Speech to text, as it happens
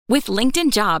With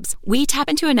LinkedIn Jobs, we tap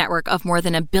into a network of more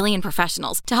than 1 billion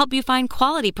professionals to help you find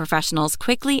quality professionals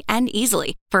quickly and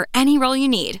easily for any role you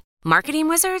need. Marketing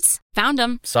wizards? Found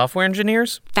them. Software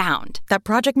engineers? Found. That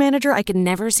project manager I could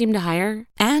never seem to hire?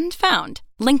 And found.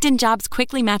 LinkedIn Jobs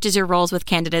quickly matches your roles with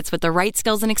candidates with the right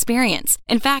skills and experience.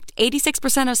 In fact,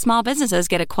 86% of small businesses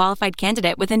get a qualified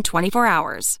candidate within 24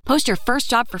 hours. Post your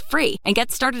first job for free and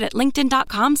get started at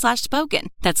linkedin.com/spoken.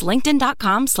 That's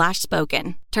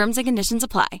linkedin.com/spoken. Terms and conditions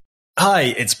apply. Hi,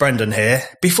 it's Brendan here.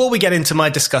 Before we get into my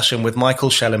discussion with Michael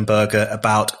Shellenberger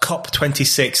about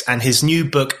COP26 and his new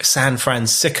book, San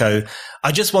Francisco,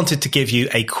 I just wanted to give you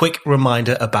a quick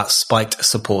reminder about Spiked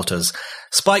Supporters.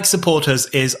 Spiked Supporters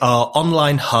is our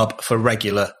online hub for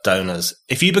regular donors.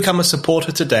 If you become a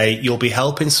supporter today, you'll be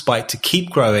helping Spiked to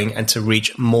keep growing and to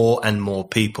reach more and more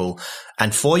people.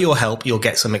 And for your help, you'll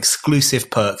get some exclusive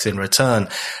perks in return.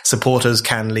 Supporters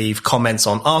can leave comments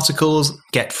on articles,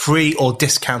 get free or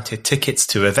discounted tickets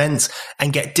to events,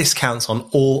 and get discounts on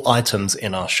all items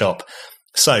in our shop.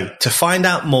 So, to find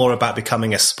out more about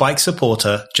becoming a Spiked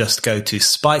supporter, just go to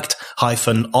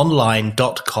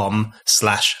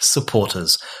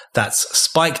spiked-online.com/supporters. That's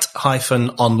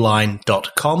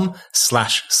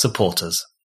spiked-online.com/supporters.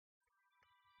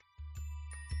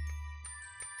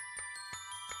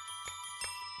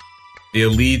 The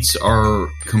elites are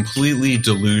completely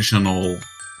delusional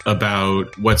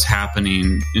about what's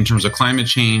happening in terms of climate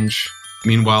change.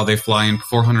 Meanwhile, they fly in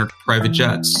 400 private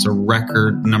jets. It's a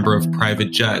record number of private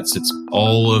jets. It's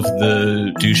all of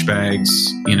the douchebags,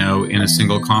 in a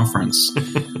single conference.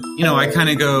 I kind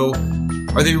of go,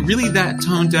 are they really that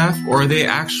tone deaf, or are they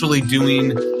actually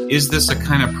is this a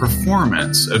kind of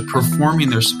performance of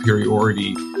performing their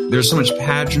superiority? There's so much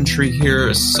pageantry here,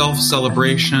 a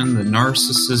self-celebration, the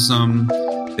narcissism,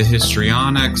 the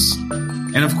histrionics,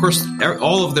 and of course,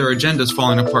 all of their agendas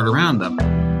falling apart around them.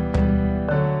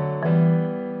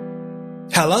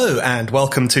 Hello and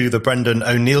welcome to the Brendan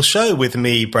O'Neill Show with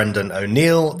me, Brendan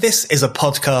O'Neill. This is a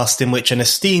podcast in which an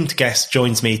esteemed guest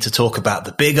joins me to talk about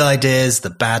the big ideas, the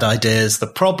bad ideas, the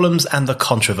problems and the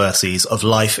controversies of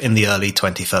life in the early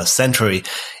 21st century.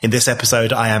 In this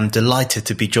episode, I am delighted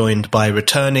to be joined by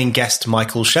returning guest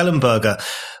Michael Shellenberger.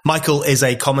 Michael is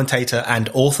a commentator and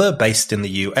author based in the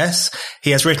US. He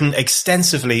has written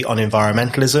extensively on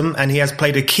environmentalism, and he has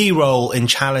played a key role in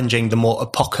challenging the more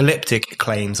apocalyptic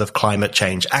claims of climate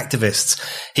change activists.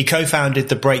 He co-founded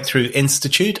the Breakthrough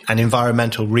Institute, an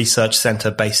environmental research center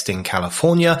based in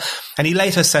California, and he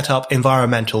later set up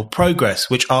Environmental Progress,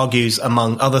 which argues,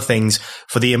 among other things,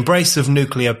 for the embrace of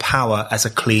nuclear power as a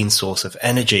clean source of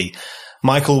energy.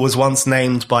 Michael was once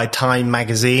named by Time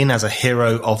magazine as a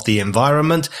hero of the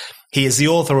environment. He is the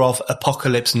author of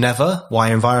Apocalypse Never,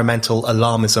 Why Environmental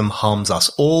Alarmism Harms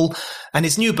Us All, and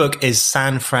his new book is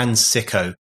San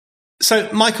Francisco. So,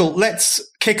 Michael, let's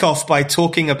kick off by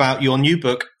talking about your new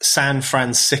book, San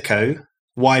Francisco,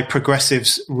 Why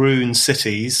Progressives Ruin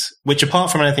Cities, which,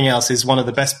 apart from anything else, is one of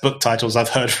the best book titles I've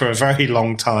heard for a very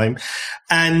long time.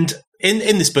 And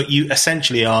in this book, you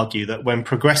essentially argue that when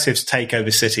progressives take over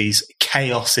cities,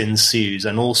 chaos ensues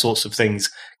and all sorts of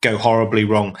things go horribly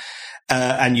wrong.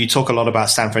 And you talk a lot about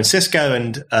San Francisco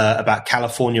and about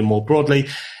California more broadly.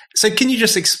 So can you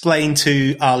just explain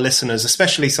to our listeners,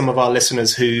 especially some of our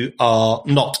listeners who are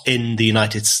not in the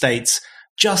United States,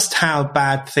 just how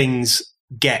bad things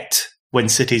get when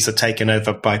cities are taken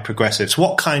over by progressives?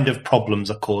 What kind of problems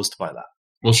are caused by that?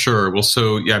 Well, sure. Well,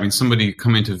 somebody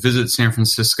coming to visit San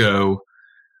Francisco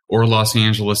or Los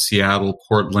Angeles, Seattle,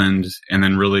 Portland, and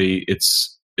then really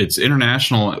it's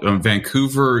international.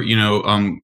 Vancouver,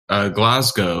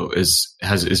 Glasgow is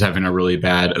having a really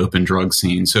bad open drug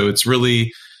scene. So it's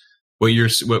really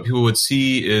what people would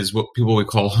see is what people would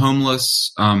call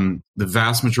homeless. The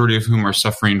vast majority of whom are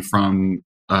suffering from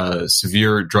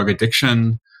severe drug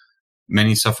addiction.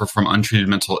 Many suffer from untreated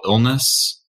mental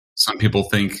illness. Some people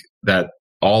think that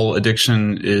all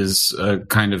addiction is a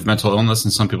kind of mental illness,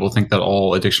 and some people think that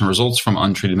all addiction results from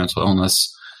untreated mental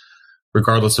illness.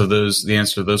 Regardless of the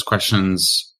answer to those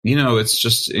questions, it's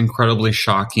just incredibly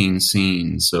shocking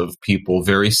scenes of people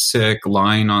very sick,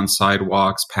 lying on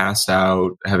sidewalks, passed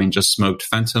out, having just smoked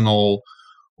fentanyl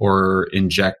or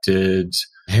injected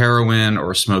heroin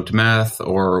or smoked meth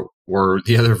or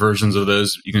the other versions of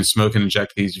those. You can smoke and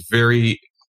inject these very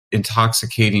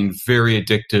intoxicating, very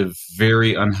addictive,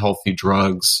 very unhealthy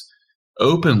drugs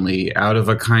openly out of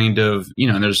a kind of,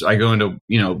 I go into,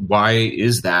 why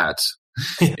is that?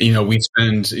 We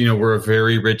spend, we're a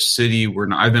very rich city.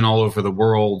 I've been all over the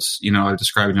world. I've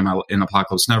described in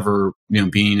Apocalypse Never,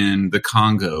 being in the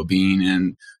Congo, being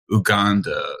in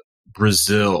Uganda,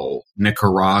 Brazil,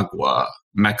 Nicaragua,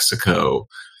 Mexico,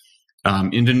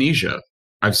 Indonesia,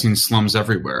 I've seen slums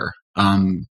everywhere.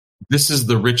 This is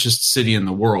the richest city in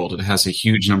the world. It has a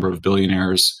huge number of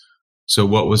billionaires. So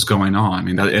what was going on? I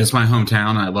mean, it's my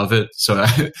hometown. I love it. So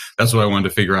that's what I wanted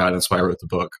to figure out. That's why I wrote the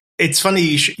book. It's funny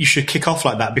you should kick off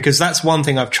like that, because that's one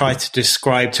thing I've tried to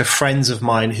describe to friends of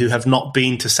mine who have not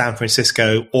been to San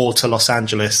Francisco or to Los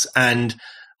Angeles. And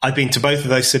I've been to both of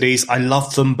those cities. I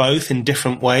love them both in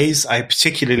different ways. I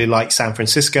particularly like San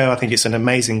Francisco. I think it's an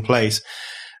amazing place.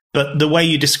 But the way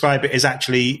you describe it is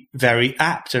actually very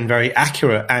apt and very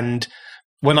accurate. And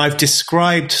when I've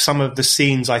described some of the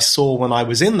scenes I saw when I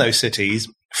was in those cities,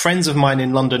 friends of mine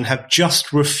in London have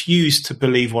just refused to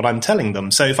believe what I'm telling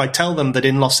them. So if I tell them that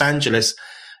in Los Angeles,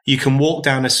 you can walk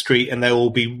down a street and there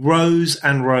will be rows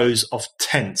and rows of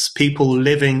tents, people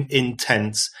living in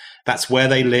tents. That's where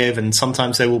they live. And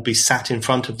sometimes they will be sat in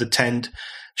front of the tent,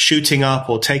 shooting up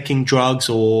or taking drugs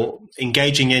or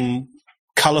engaging in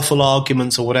colorful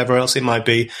arguments or whatever else it might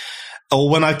be. Or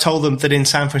when I told them that in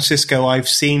San Francisco, I've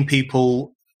seen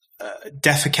people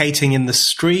defecating in the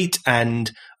street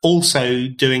and also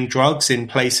doing drugs in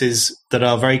places that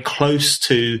are very close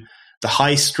to the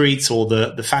high streets or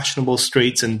the fashionable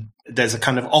streets. And there's a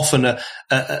kind of often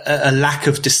a lack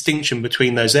of distinction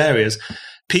between those areas.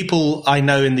 People I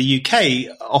know in the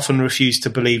UK often refuse to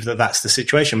believe that that's the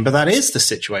situation, but that is the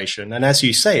situation. And as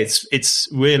you say, it's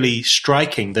really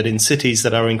striking that in cities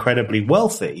that are incredibly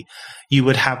wealthy, you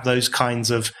would have those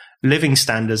kinds of living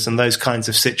standards and those kinds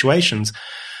of situations.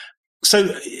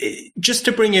 So just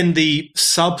to bring in the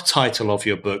subtitle of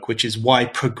your book, which is Why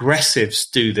Progressives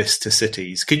Do This to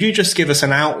Cities, could you just give us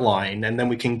an outline and then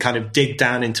we can kind of dig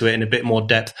down into it in a bit more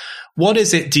depth? What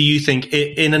is it, do you think,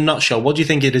 in a nutshell, what do you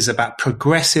think it is about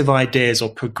progressive ideas or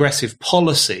progressive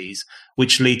policies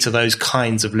which lead to those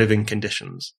kinds of living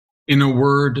conditions? In a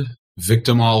word,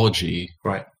 victimology.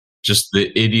 Right. Just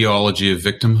the ideology of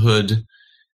victimhood.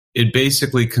 It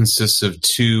basically consists of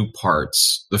two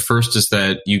parts. The first is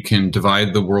that you can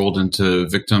divide the world into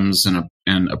victims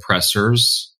and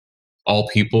oppressors. All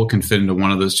people can fit into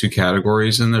one of those two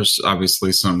categories. And there's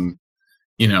obviously some,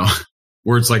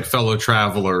 words like fellow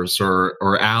travelers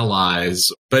or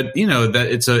allies. But, that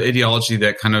it's an ideology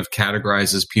that kind of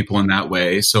categorizes people in that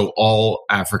way. So all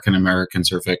African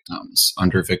Americans are victims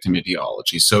under victim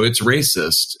ideology. So it's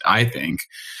racist, I think.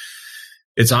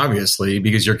 It's obviously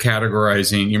because you're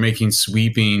making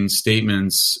sweeping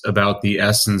statements about the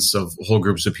essence of whole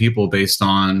groups of people based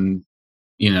on,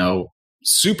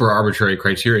 super arbitrary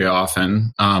criteria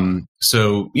often.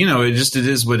 So, it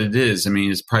is what it is. I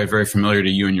mean, it's probably very familiar to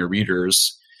you and your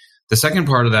readers. The second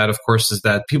part of that, of course, is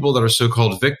that people that are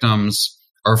so-called victims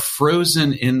are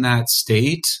frozen in that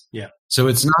state. Yeah. So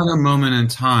it's not a moment in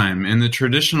time. In the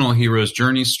traditional hero's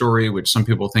journey story, which some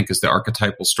people think is the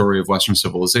archetypal story of Western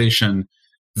civilization,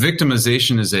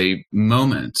 victimization is a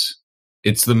moment.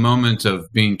 It's the moment of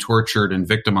being tortured and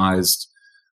victimized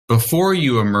before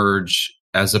you emerge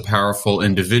as a powerful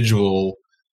individual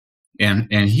and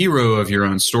hero of your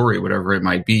own story, whatever it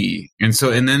might be. And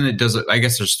then it does, I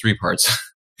guess there's three parts.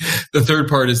 The third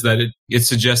part is that it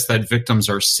suggests that victims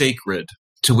are sacred,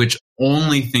 to which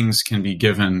only things can be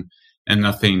given and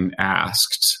nothing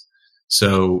asked.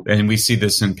 So, and we see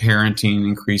this in parenting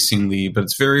increasingly, but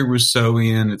it's very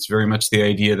Rousseauian. It's very much the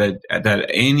idea that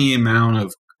any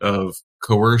amount of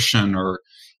coercion or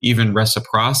even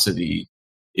reciprocity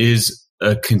is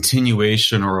a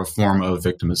continuation or a form of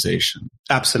victimization.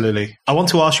 Absolutely. I want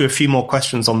to ask you a few more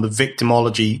questions on the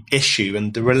victimology issue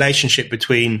and the relationship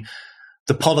between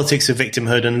the politics of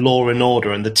victimhood and law and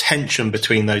order and the tension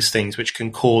between those things, which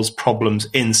can cause problems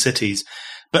in cities.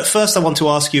 But first, I want to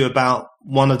ask you about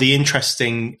one of the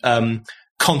interesting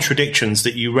contradictions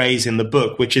that you raise in the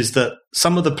book, which is that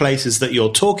some of the places that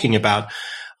you're talking about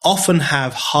often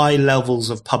have high levels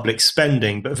of public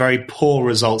spending, but very poor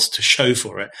results to show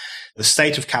for it. The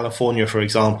state of California, for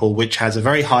example, which has a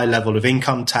very high level of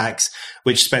income tax,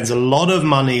 which spends a lot of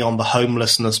money on the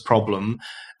homelessness problem.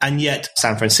 And yet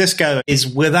San Francisco is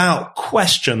without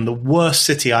question the worst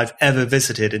city I've ever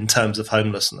visited in terms of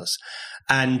homelessness.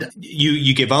 And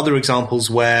you give other examples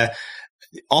where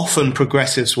often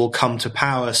progressives will come to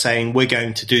power saying, we're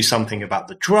going to do something about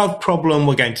the drug problem.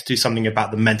 We're going to do something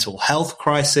about the mental health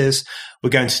crisis. We're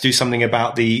going to do something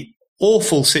about the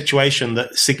awful situation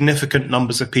that significant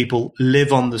numbers of people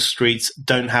live on the streets,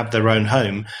 don't have their own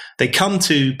home. They come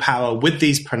to power with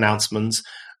these pronouncements,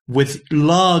 with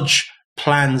large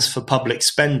plans for public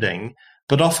spending,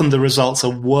 but often the results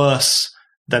are worse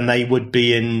than they would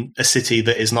be in a city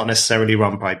that is not necessarily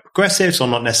run by progressives or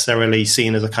not necessarily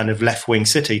seen as a kind of left-wing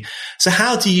city. So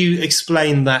how do you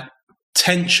explain that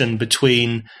tension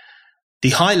between the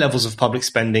high levels of public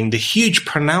spending, the huge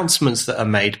pronouncements that are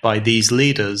made by these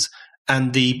leaders,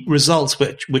 and the results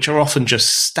which are often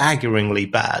just staggeringly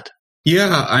bad.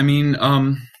 Yeah, I mean,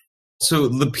 so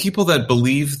the people that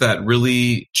believe that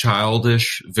really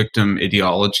childish victim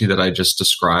ideology that I just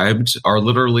described are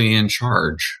literally in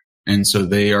charge. And so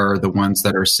they are the ones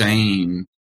that are saying,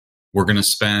 we're going to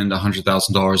spend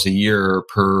 $100,000 a year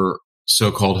per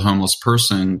so-called homeless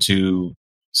person to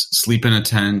sleep in a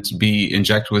tent, be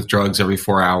injected with drugs every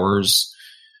 4 hours,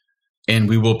 and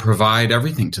we will provide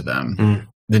everything to them.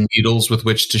 The needles with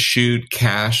which to shoot,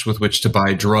 cash with which to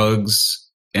buy drugs,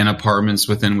 and apartments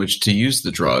within which to use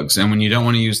the drugs. And when you don't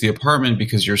want to use the apartment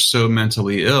because you're so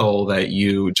mentally ill that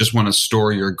you just want to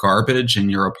store your garbage in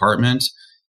your apartment,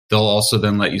 they'll also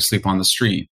then let you sleep on the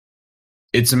street.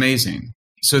 It's amazing.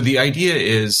 So the idea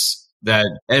is that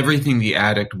everything the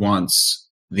addict wants,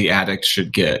 the addict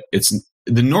should get. It's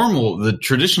the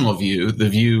traditional view, the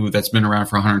view that's been around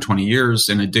for 120 years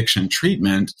in addiction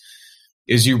treatment,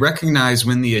 is you recognize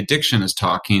when the addiction is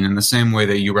talking in the same way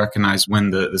that you recognize when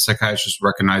the psychiatrist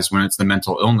recognize when it's the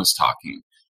mental illness talking.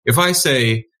 If I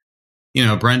say,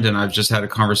 Brendan, I've just had a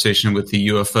conversation with the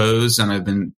UFOs and I've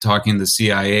been talking, the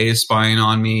CIA is spying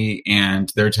on me and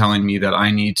they're telling me that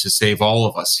I need to save all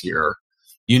of us here,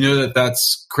 you know that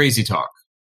that's crazy talk.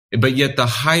 But yet the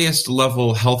highest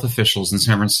level health officials in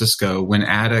San Francisco, when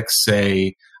addicts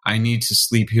say, I need to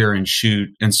sleep here and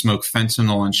shoot and smoke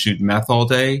fentanyl and shoot meth all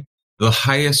day, the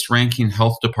highest ranking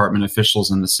health department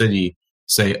officials in the city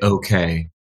say, okay,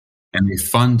 and they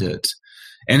fund it.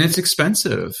 And it's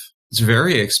expensive. It's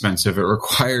very expensive. It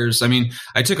requires,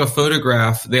 I took a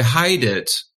photograph. They hide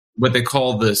it, what they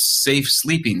call the safe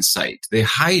sleeping site. They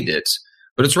hide it,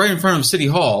 but it's right in front of City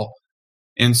Hall.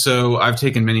 And so I've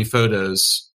taken many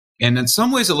photos. And in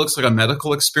some ways, it looks like a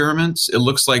medical experiment. It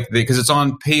looks like because it's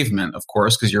on pavement, of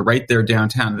course, because you're right there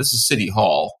downtown. This is City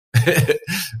Hall.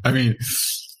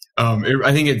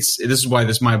 I think this is why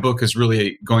my book is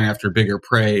really going after bigger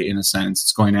prey in a sense.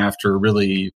 It's going after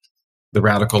really the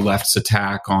radical left's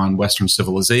attack on Western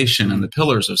civilization and the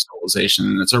pillars of civilization.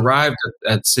 And it's arrived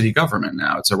at city government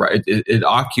now. It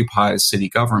occupies city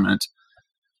government.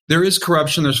 There is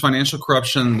corruption. There's financial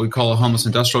corruption. We call it a homeless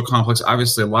industrial complex.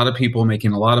 Obviously, a lot of people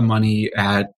making a lot of money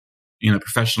at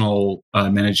professional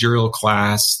managerial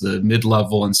class, the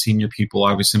mid-level and senior people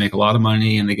obviously make a lot of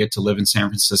money and they get to live in San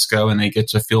Francisco and they get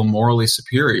to feel morally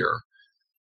superior.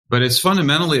 But it's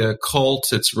fundamentally a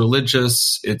cult. It's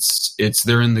religious.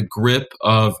 They're in the grip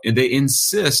of, they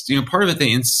insist, part of it,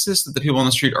 they insist that the people on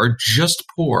the street are just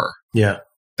poor. Yeah.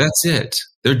 That's it.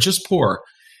 They're just poor.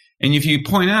 And if you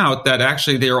point out that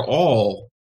actually they are all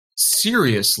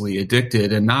seriously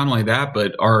addicted, and not only that,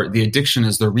 but the addiction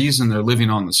is the reason they're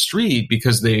living on the street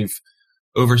because they've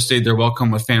overstayed their welcome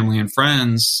with family and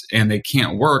friends and they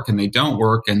can't work and they don't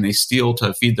work and they steal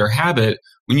to feed their habit.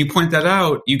 When you point that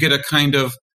out, you get a kind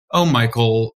of, oh,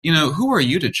 Michael, who are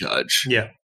you to judge? Yeah.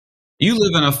 You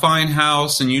live in a fine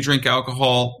house and you drink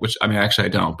alcohol, which actually I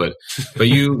don't, but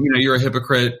you're a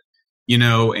hypocrite.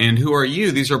 And who are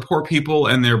you? These are poor people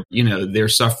and they're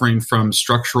suffering from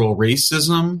structural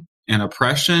racism and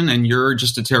oppression. And you're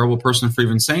just a terrible person for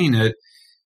even saying it.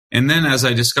 And then as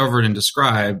I discovered and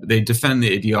described, they defend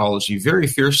the ideology very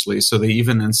fiercely. So they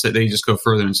even then say, they just go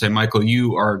further and say, Michael,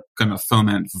 you are going to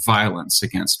foment violence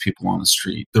against people on the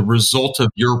street. The result of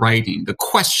your writing, the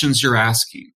questions you're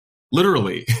asking,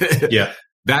 literally. Yeah.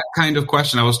 That kind of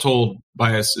question I was told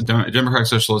by a Democratic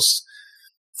Socialist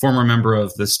former member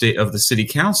of the city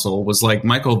council was like,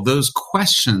 Michael, those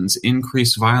questions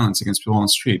increase violence against people on the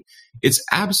street. It's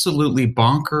absolutely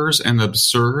bonkers and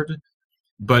absurd.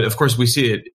 But of course, we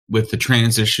see it with the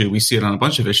trans issue. We see it on a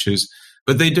bunch of issues.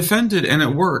 But they defend it and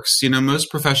it works. Most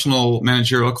professional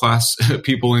managerial class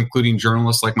people, including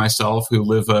journalists like myself who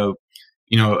live a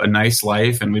nice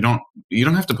life, and you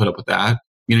don't have to put up with that.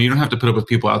 You don't have to put up with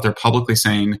people out there publicly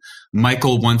saying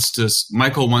Michael wants to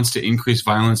increase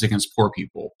violence against poor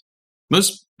people.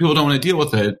 Most people don't want to deal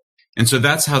with it. And so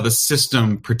that's how the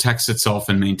system protects itself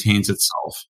and maintains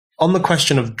itself. On the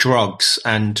question of drugs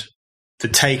and the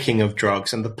taking of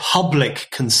drugs and the public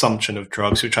consumption of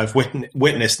drugs, which I've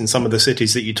witnessed in some of the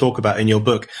cities that you talk about in your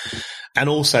book, and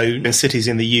also in cities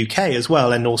in the UK as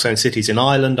well, and also in cities in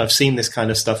Ireland, I've seen this kind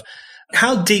of stuff.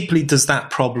 How deeply does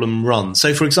that problem run?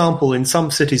 So, for example, in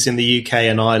some cities in the UK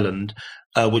and Ireland,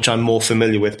 which I'm more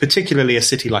familiar with, particularly a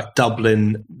city like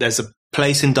Dublin, there's a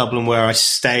place in Dublin where I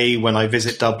stay when I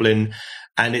visit Dublin,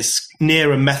 and it's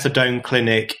near a methadone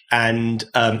clinic, and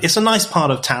it's a nice part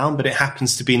of town, but it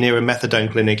happens to be near a methadone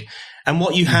clinic. And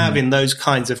what you have in those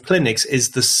kinds of clinics is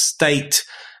the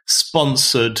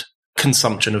state-sponsored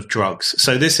consumption of drugs.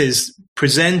 So this is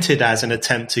presented as an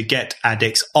attempt to get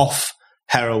addicts off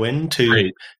heroin,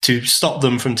 to stop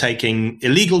them from taking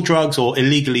illegal drugs or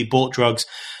illegally bought drugs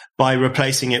by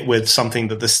replacing it with something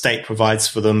that the state provides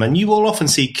for them. And you will often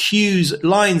see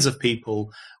lines of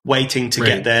people waiting to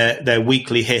get their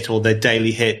weekly hit or their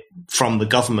daily hit from the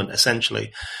government,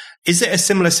 essentially. Is it a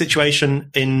similar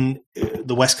situation in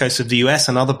the west coast of the US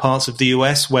and other parts of the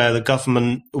US where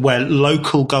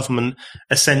local government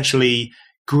essentially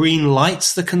green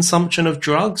lights the consumption of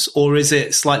drugs? Or is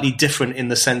it slightly different in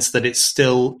the sense that it's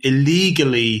still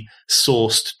illegally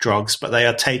sourced drugs, but they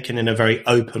are taken in a very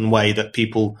open way that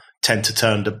people tend to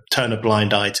turn a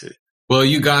blind eye to? Well,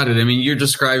 you got it. I mean, you're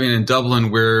describing in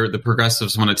Dublin where the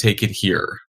progressives want to take it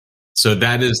here. So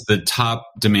that is the top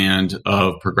demand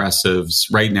of progressives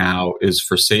right now, is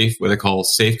for what they call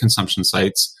safe consumption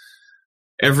sites.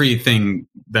 Everything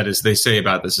that is they say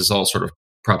about this is all sort of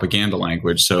propaganda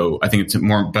language. So I think it's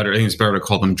better to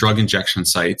call them drug injection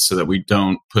sites, so that we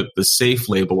don't put the safe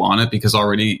label on it, because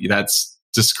already that's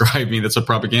a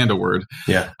propaganda word.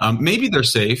 Yeah. Maybe they're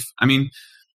safe. I mean,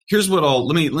 here's what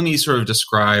let me sort of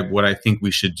describe what I think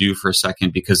we should do for a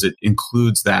second, because it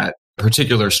includes that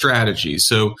particular strategy.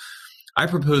 So I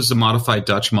propose a modified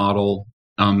Dutch model.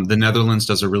 The Netherlands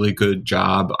does a really good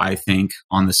job, I think,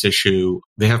 on this issue.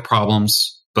 They have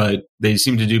problems, but they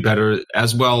seem to do better,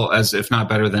 as well as, if not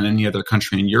better than any other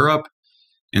country in Europe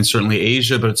and certainly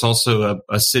Asia. But it's also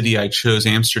a city I chose,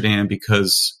 Amsterdam,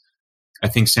 because I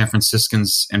think San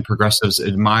Franciscans and progressives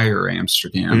admire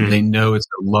Amsterdam. They know it's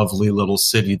a lovely little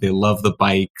city. They love the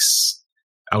bikes.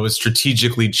 I was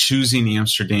strategically choosing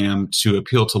Amsterdam to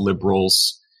appeal to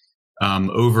liberals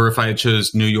over if I had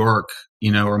chose New York,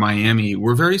 or Miami.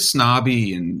 We're very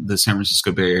snobby in the San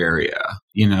Francisco Bay Area.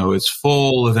 It's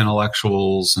full of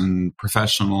intellectuals and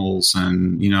professionals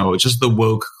and, just the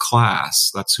woke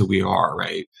class. That's who we are,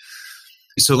 right?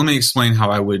 So let me explain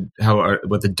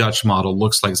what the Dutch model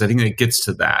looks like, because I think it gets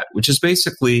to that, which is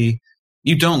basically,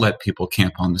 you don't let people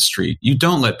camp on the street. You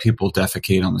don't let people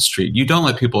defecate on the street. You don't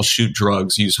let people shoot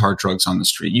drugs, use hard drugs on the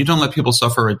street. You don't let people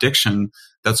suffer addiction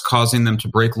that's causing them to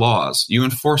break laws. You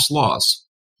enforce laws.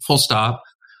 Full stop.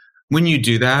 When you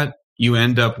do that, you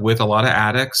end up with a lot of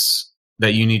addicts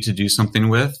that you need to do something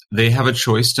with. They have a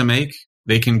choice to make.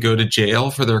 They can go to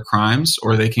jail for their crimes,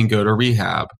 or they can go to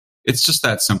rehab. It's just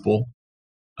that simple.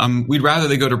 We'd rather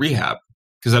they go to rehab,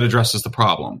 because that addresses the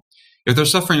problem. If they're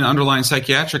suffering an underlying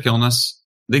psychiatric illness,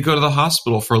 they go to the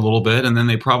hospital for a little bit, and then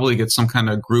they probably get some kind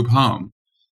of group home.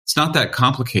 It's not that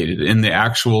complicated in the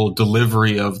actual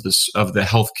delivery of the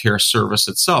healthcare service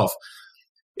itself.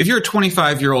 If you're a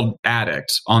 25-year-old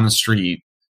addict on the street,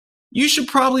 you should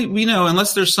probably,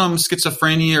 unless there's some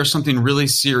schizophrenia or something really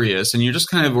serious, and you're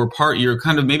just you're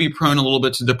kind of maybe prone a little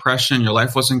bit to depression, your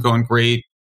life wasn't going great,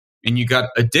 and you got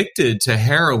addicted to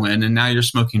heroin, and now you're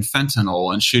smoking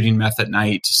fentanyl and shooting meth at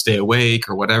night to stay awake,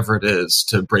 or whatever it is,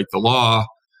 to break the law,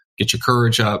 get your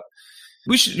courage up.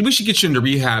 We should get you into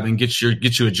rehab and get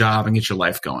you a job and get your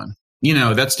life going.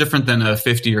 That's different than a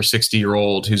 50 or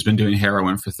 60-year-old who's been doing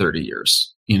heroin for 30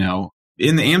 years.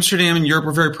 In Amsterdam and Europe,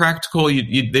 we're very practical. They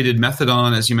did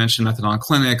methadone, as you mentioned, methadone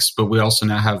clinics, but we also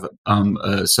now have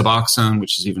Suboxone,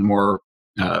 which is even more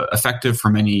effective for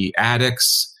many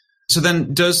addicts. So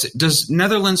then does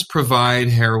Netherlands provide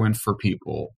heroin for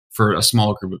people, for a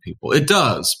small group of people? It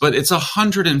does, but it's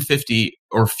 150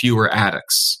 or fewer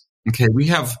addicts. Okay, we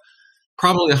have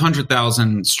probably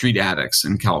 100,000 street addicts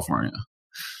in California.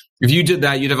 If you did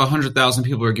that, you'd have 100,000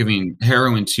 people you're giving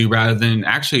heroin to, rather than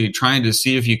actually trying to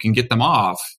see if you can get them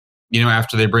off,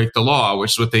 after they break the law,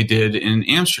 which is what they did in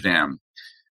Amsterdam.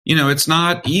 It's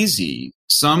not easy.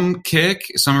 Some kick,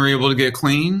 some are able to get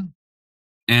clean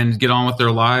and get on with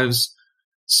their lives.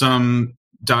 Some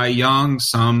die young,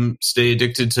 some stay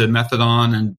addicted to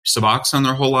methadone and Suboxone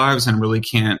their whole lives and really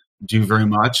can't do very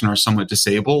much and are somewhat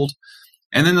disabled.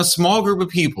 And then a small group of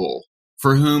people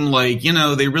for whom,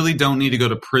 they really don't need to go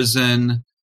to prison,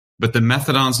 but the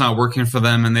methadone's not working for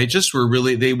them, and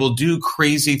they will do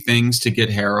crazy things to get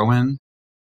heroin.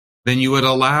 Then you would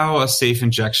allow a safe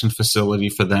injection facility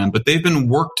for them, but they've been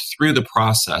worked through the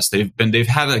process. They've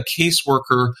had a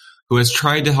caseworker who has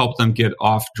tried to help them get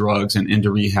off drugs and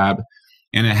into rehab,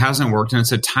 and it hasn't worked. And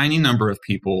it's a tiny number of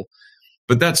people,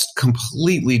 but that's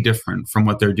completely different from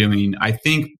what they're doing, I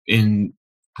think, in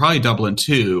probably Dublin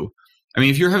too. I mean,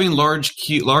 if you're having large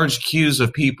queues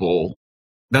of people,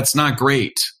 that's not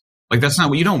great. That's not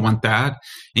what you don't want that.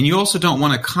 And you also don't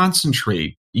want to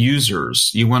concentrate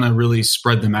users. You want to really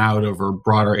spread them out over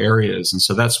broader areas. And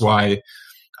so that's why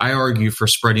I argue for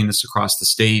spreading this across the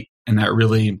state. And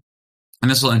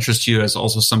this will interest you as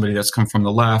also somebody that's come from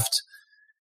the left.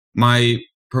 my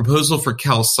proposal for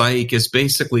CalPsych is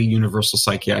basically universal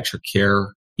psychiatric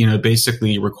care.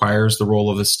 Basically requires the role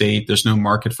of the state. There's no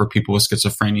market for people with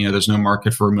schizophrenia. There's no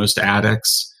market for most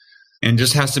addicts, and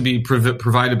just has to be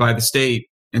provided by the state.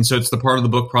 And so it's the part of the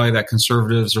book probably that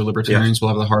conservatives or libertarians will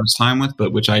have the hardest time with,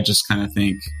 but which I just kind of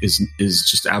think is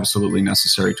just absolutely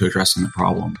necessary to addressing the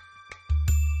problem.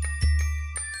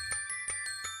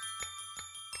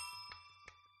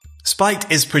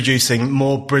 Spiked is producing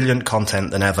more brilliant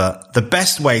content than ever. The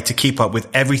best way to keep up with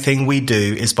everything we do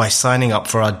is by signing up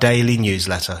for our daily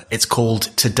newsletter. It's called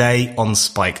Today on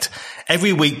Spiked.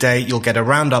 Every weekday, you'll get a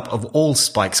roundup of all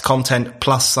Spike's content,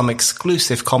 plus some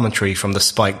exclusive commentary from the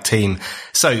Spike team.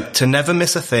 So, to never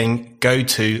miss a thing, go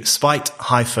to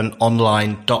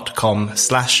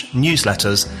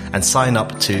spiked-online.com/newsletters and sign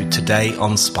up to Today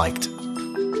on Spiked.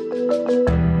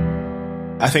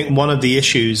 I think one of the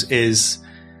issues is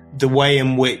the way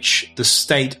in which the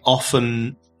state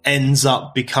often ends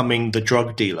up becoming the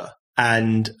drug dealer.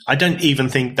 And I don't even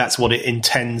think that's what it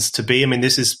intends to be. I mean,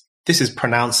 this is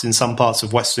pronounced in some parts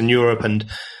of Western Europe, and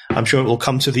I'm sure it will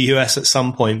come to the US at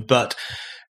some point. But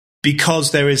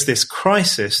because there is this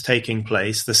crisis taking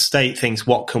place, the state thinks,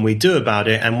 what can we do about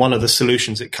it? And one of the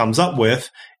solutions it comes up with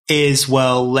is,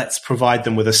 well, let's provide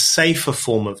them with a safer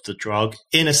form of the drug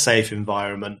in a safe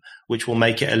environment, which will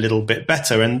make it a little bit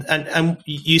better. And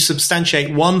you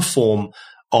substantiate one form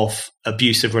of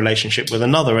abusive relationship with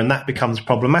another, and that becomes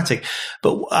problematic.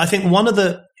 But I think one of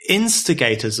the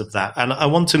instigators of that, and I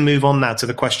want to move on now to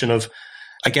the question of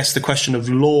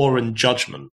law and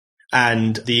judgment,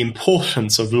 and the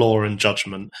importance of law and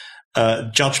judgment,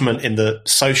 judgment in the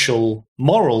social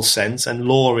moral sense and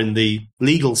law in the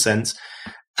legal sense,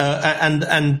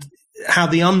 and how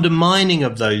the undermining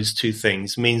of those two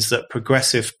things means that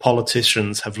progressive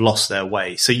politicians have lost their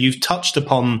way. So you've touched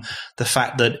upon the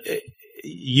fact that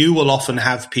you will often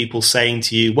have people saying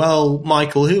to you, well,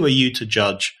 Michael, who are you to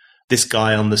judge this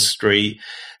guy on the street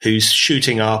who's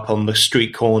shooting up on the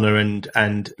street corner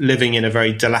and living in a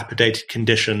very dilapidated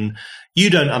condition? You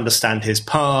don't understand his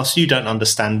past. You don't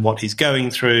understand what he's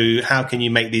going through. How can you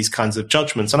make these kinds of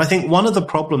judgments? And I think one of the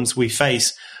problems we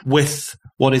face with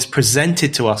what is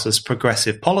presented to us as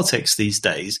progressive politics these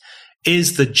days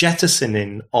is the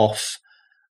jettisoning of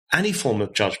any form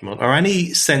of judgment or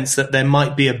any sense that there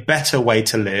might be a better way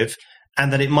to live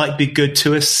and that it might be good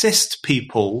to assist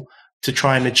people to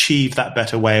try and achieve that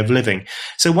better way of living.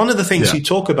 So one of the things you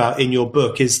talk about in your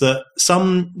book is that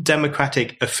some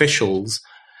Democratic officials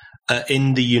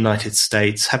in the United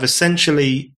States have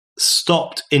essentially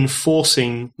stopped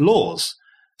enforcing laws.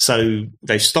 So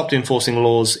they've stopped enforcing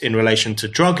laws in relation to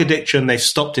drug addiction. They've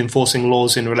stopped enforcing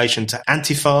laws in relation to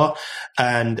Antifa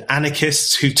and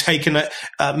anarchists who've taken it.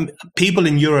 People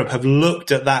in Europe have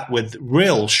looked at that with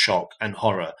real shock and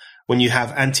horror when you have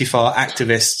Antifa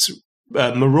activists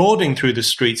marauding through the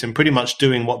streets and pretty much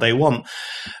doing what they want.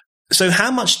 So how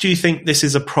much do you think this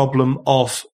is a problem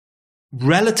of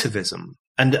relativism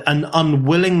and an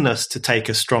unwillingness to take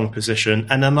a strong position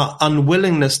and an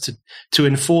unwillingness to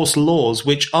enforce laws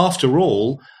which, after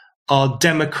all, are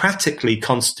democratically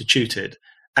constituted,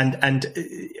 and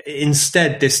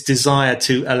instead this desire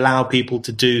to allow people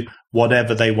to do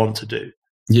whatever they want to do?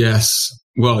 Yes.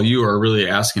 Well, you are really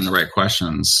asking the right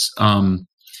questions.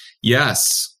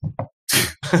 Yes.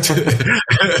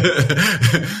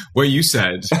 What you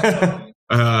said.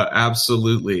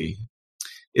 Absolutely.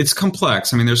 It's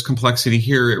complex. I mean, there's complexity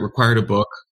here. It required a book.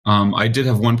 I did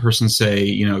have one person say,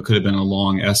 it could have been a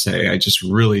long essay. I just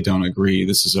really don't agree.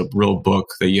 This is a real book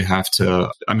that you have to,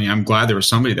 I'm glad there was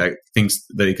somebody that thinks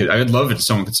that he could, I would love it if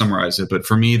someone could summarize it. But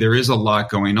for me, there is a lot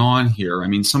going on here.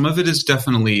 Some of it is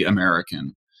definitely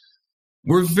American.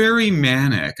 We're very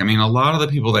manic. A lot of the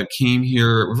people that came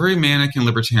here were very manic and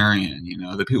libertarian.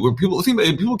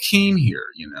 People came here.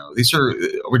 These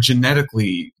were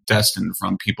genetically destined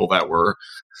from people that were,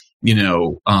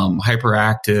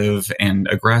 hyperactive and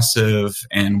aggressive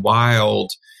and wild.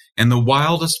 And the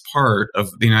wildest part of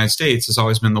the United States has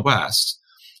always been the West.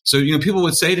 So, people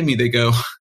would say to me, they go,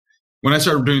 when I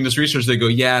started doing this research, they go,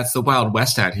 yeah, it's the Wild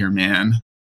West out here, man.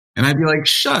 And I'd be like,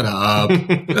 shut up.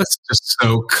 That's just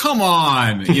so, come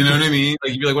on. You know what I mean?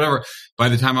 Like, you'd be like, whatever. By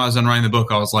the time I was done writing the book,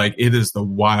 I was like, it is the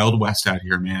Wild West out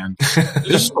here, man. There's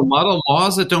just a lot of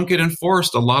laws that don't get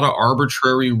enforced, a lot of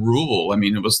arbitrary rule.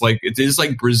 It is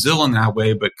like Brazil in that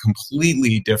way, but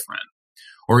completely different.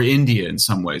 Or India in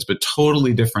some ways, but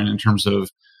totally different in terms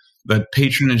of the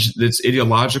patronage. It's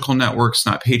ideological networks,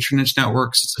 not patronage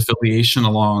networks. It's affiliation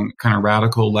along kind of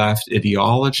radical left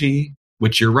ideology,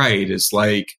 which you're right, is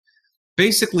like,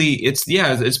 basically, it's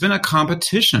been a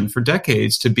competition for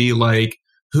decades to be like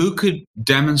who could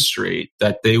demonstrate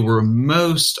that they were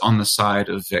most on the side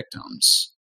of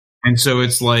victims. And so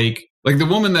it's like the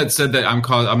woman that said that I'm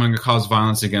going to cause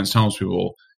violence against homeless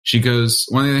people. She goes,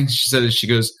 one of the things she said is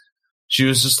she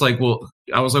was just like, well,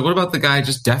 I was like, what about the guy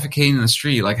just defecating in the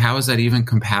street? Like, how is that even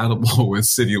compatible with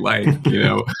city life?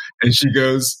 And she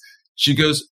goes,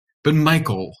 but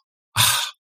Michael,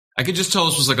 I could just tell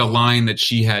this was like a line that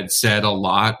she had said a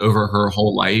lot over her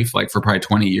whole life, like for probably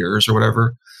 20 years or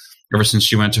whatever, ever since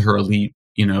she went to her elite,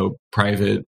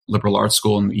 private liberal arts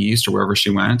school in the East or wherever she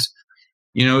went.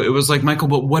 It was like, Michael,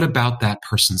 but what about that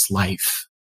person's life?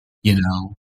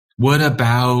 What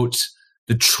about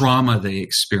the trauma they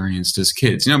experienced as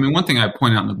kids? One thing I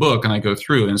point out in the book, and I go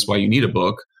through, and it's why you need a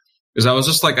book, is I was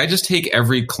just like, I just take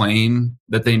every claim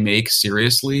that they make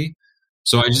seriously.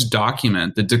 So I just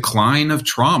document the decline of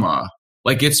trauma.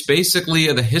 Like, it's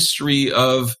basically the history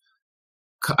of,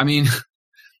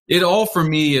 it all for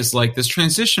me is like this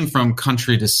transition from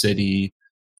country to city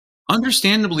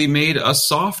understandably made us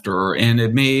softer, and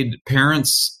it made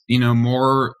parents,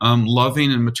 more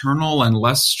loving and maternal and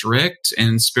less strict,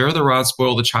 and spare the rod,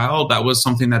 spoil the child. That was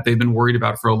something that they've been worried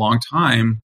about for a long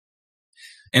time.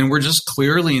 And we're just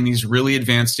clearly in these really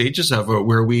advanced stages of it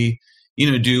where we,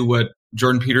 do what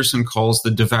Jordan Peterson calls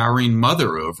the devouring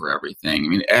mother over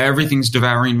everything. Everything's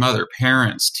devouring mother,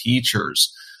 parents,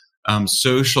 teachers,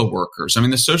 social workers.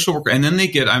 The social worker, and then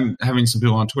I'm having some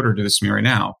people on Twitter do this to me right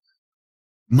now.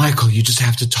 Michael, you just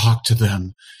have to talk to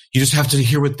them. You just have to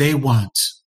hear what they want.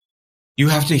 You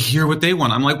have to hear what they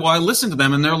want. I'm like, well, I listen to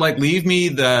them and they're like, leave me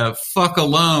the fuck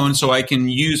alone so I can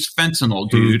use fentanyl,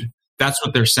 dude. That's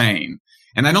what they're saying.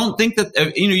 And I don't think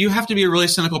that, you have to be a really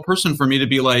cynical person for me to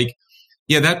be like,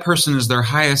 yeah, that person is their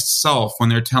highest self when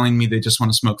they're telling me they just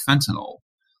want to smoke fentanyl.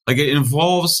 Like, it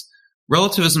involves,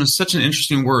 relativism is such an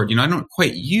interesting word. I don't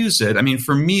quite use it.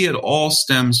 For me, it all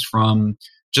stems from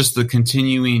just the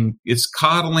continuing, it's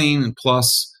coddling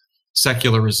plus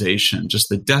secularization, just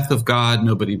the death of God.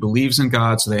 Nobody believes in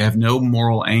God, so they have no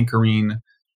moral anchoring.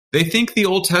 They think the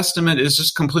Old Testament is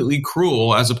just completely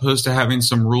cruel as opposed to having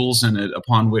some rules in it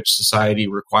upon which society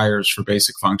requires for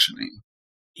basic functioning.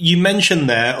 You mentioned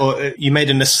there, or you made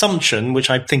an assumption, which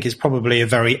I think is probably a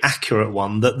very accurate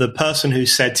one, that the person who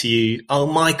said to you, oh,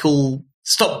 Michael,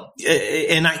 stop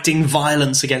enacting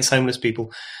violence against homeless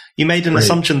people, you made an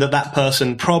assumption that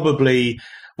person probably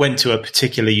went to a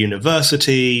particular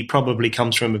university, probably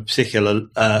comes from a particular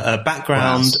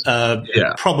background,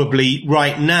 probably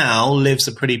right now lives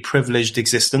a pretty privileged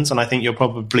existence. And I think you're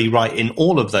probably right in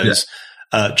all of those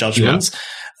judgments. Yeah.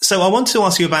 So I want to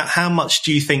ask you about how much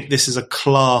do you think this is a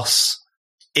class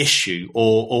issue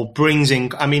or brings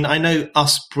in, I know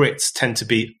us Brits tend to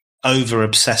be over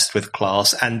obsessed with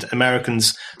class, and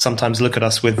Americans sometimes look at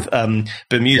us with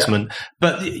bemusement.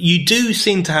 But you do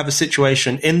seem to have a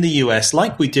situation in the US,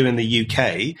 like we do in the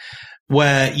UK,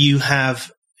 where you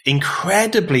have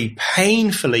incredibly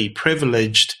painfully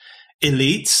privileged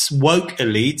elites, woke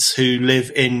elites, who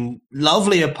live in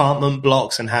lovely apartment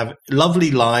blocks and have lovely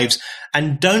lives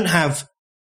and don't have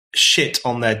shit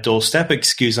on their doorstep,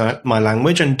 excuse my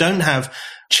language, and don't have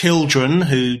children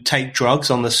who take drugs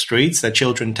on the streets. Their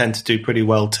children tend to do pretty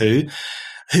well too,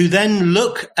 who then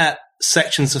look at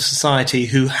sections of society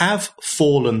who have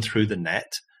fallen through the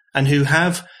net and who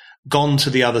have gone to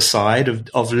the other side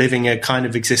of living a kind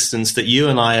of existence that you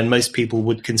and I and most people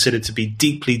would consider to be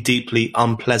deeply, deeply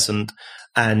unpleasant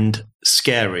and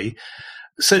scary.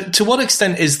 So to what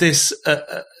extent is this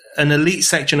an elite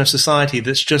section of society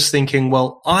that's just thinking,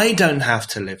 well, I don't have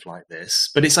to live like this,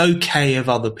 but it's okay if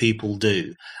other people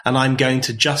do. And I'm going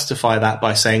to justify that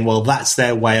by saying, well, that's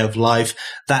their way of life.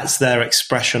 That's their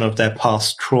expression of their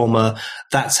past trauma.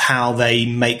 That's how they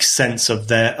make sense of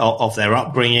their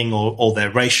upbringing or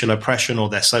their racial oppression or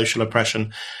their social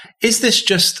oppression. Is this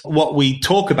just what we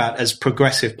talk about as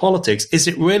progressive politics? Is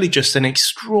it really just an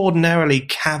extraordinarily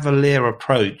cavalier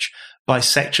approach by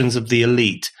sections of the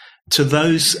elite to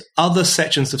those other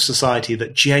sections of society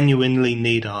that genuinely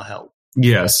need our help?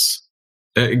 Yes,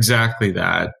 exactly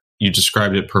that. You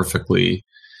described it perfectly.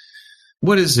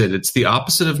 What is it? It's the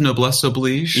opposite of noblesse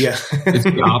oblige. Yeah. It's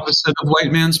the opposite of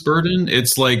white man's burden.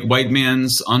 It's like white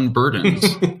man's unburdened.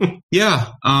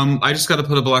 Yeah. I just got to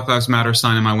put a Black Lives Matter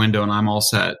sign in my window and I'm all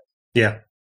set. Yeah.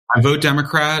 I vote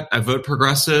Democrat. I vote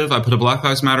progressive. I put a Black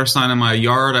Lives Matter sign in my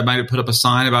yard. I might have put up a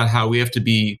sign about how we have to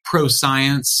be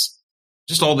pro-science.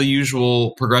 Just all the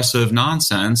usual progressive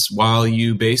nonsense, while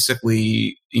you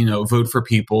basically, vote for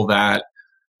people that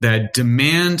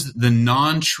demand the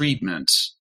non-treatment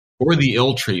or the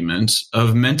ill treatment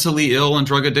of mentally ill and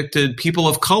drug addicted people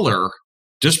of color,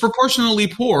 disproportionately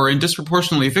poor and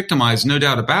disproportionately victimized, no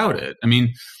doubt about it.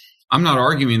 I'm not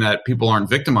arguing that people aren't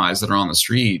victimized that are on the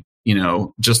street,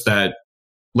 just that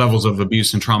levels of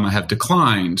abuse and trauma have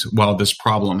declined while this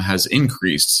problem has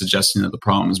increased, suggesting that the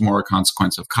problem is more a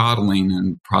consequence of coddling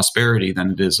and prosperity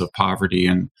than it is of poverty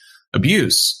and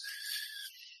abuse.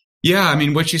 Yeah, I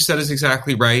mean, what you said is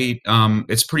exactly right.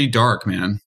 It's pretty dark,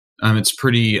 man.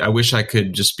 I wish I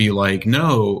could just be like,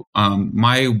 no,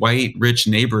 my white, rich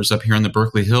neighbors up here in the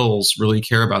Berkeley Hills really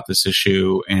care about this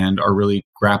issue and are really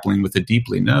grappling with it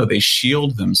deeply. No, they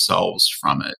shield themselves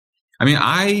from it. I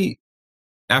mean,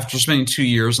 after spending 2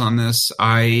 years on this,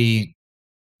 I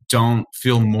don't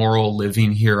feel moral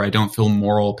living here. I don't feel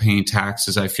moral paying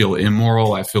taxes. I feel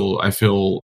immoral. I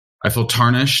feel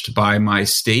tarnished by my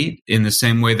state in the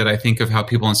same way that I think of how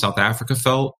people in South Africa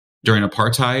felt during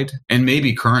apartheid, and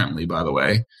maybe currently, by the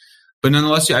way. But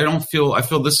nonetheless, I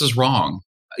feel this is wrong.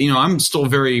 I'm still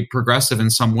very progressive in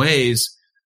some ways.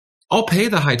 I'll pay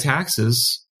the high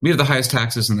taxes. We have the highest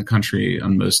taxes in the country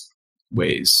on most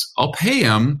ways. I'll pay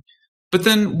them. But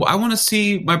then I want to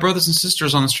see my brothers and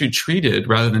sisters on the street treated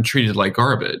rather than treated like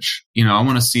garbage. I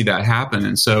want to see that happen.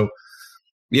 And so,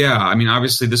 yeah, I mean,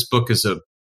 obviously this book is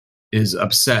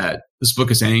upset. This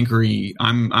book is angry.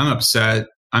 I'm upset.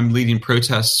 I'm leading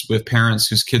protests with parents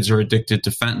whose kids are addicted to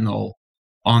fentanyl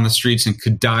on the streets and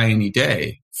could die any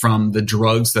day from the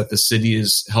drugs that the city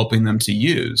is helping them to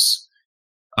use.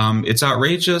 It's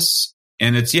outrageous.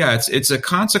 And it's a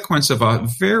consequence of a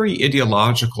very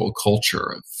ideological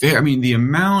culture. The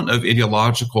amount of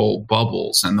ideological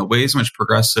bubbles and the ways in which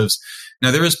progressives,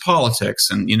 now there is politics,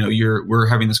 and we're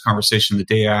having this conversation the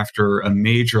day after a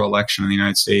major election in the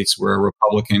United States where a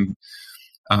Republican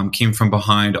came from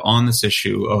behind on this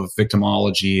issue of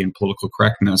victimology and political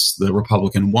correctness. The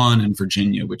Republican won in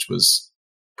Virginia, which was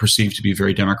perceived to be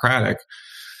very democratic.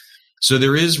 So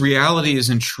reality is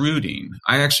intruding.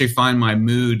 I actually find my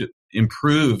mood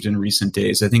improved in recent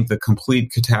days. I think the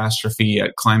complete catastrophe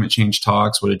at climate change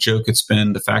talks, what a joke it's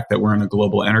been, the fact that we're in a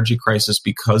global energy crisis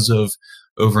because of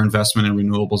overinvestment in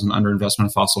renewables and underinvestment in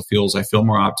fossil fuels, I feel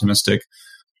more optimistic.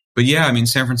 But yeah, I mean,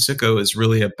 San Francisco is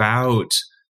really about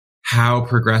how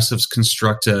progressives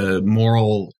construct a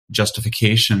moral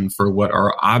justification for what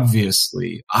are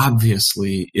obviously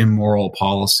immoral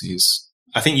policies.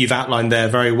 I think you've outlined there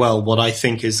very well what I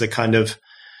think is a kind of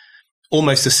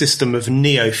almost a system of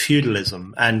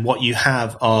neo-feudalism. And what you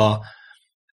have are,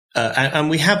 and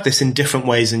we have this in different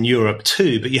ways in Europe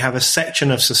too, but you have a section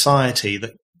of society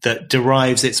that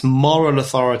derives its moral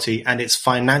authority and its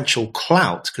financial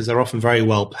clout, because they're often very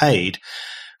well paid,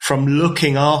 from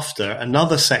looking after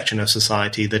another section of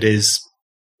society that is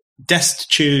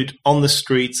destitute, on the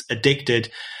streets, addicted.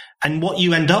 And what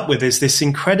you end up with is this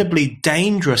incredibly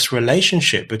dangerous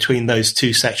relationship between those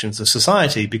two sections of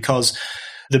society, because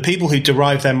the people who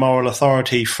derive their moral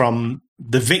authority from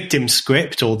the victim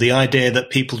script, or the idea that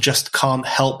people just can't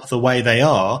help the way they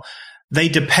are, they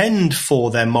depend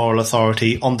for their moral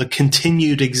authority on the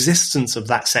continued existence of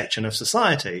that section of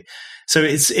society. So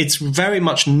it's very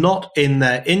much not in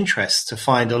their interest to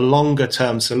find a longer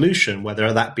term solution,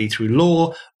 whether that be through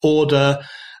law, order,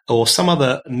 or some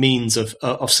other means of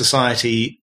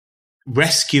society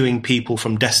rescuing people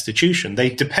from destitution. They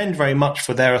depend very much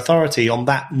for their authority on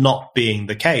that not being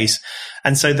the case.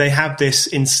 And so they have this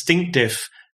instinctive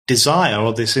desire,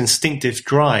 or this instinctive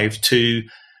drive, to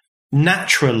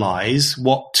naturalize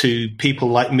what to people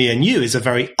like me and you is a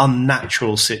very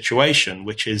unnatural situation,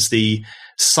 which is the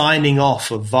signing off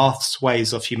of vast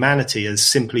swathes of humanity as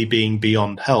simply being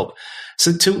beyond help.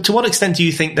 So to what extent do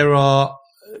you think that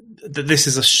this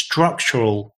is a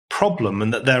structural problem,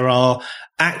 and that there are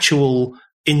actual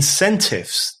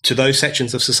incentives to those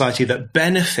sections of society that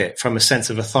benefit from a sense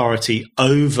of authority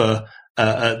over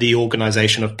the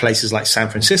organization of places like San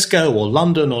Francisco or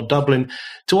London or Dublin?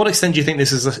 To what extent do you think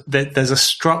there's a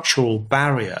structural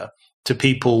barrier to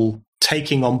people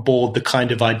taking on board the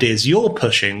kind of ideas you're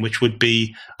pushing, which would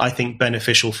be, I think,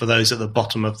 beneficial for those at the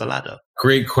bottom of the ladder?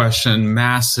 Great question.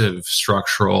 Massive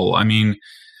structural. I mean,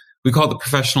 we call it the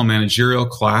professional managerial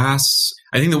class.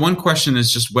 I think the one question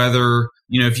is just whether,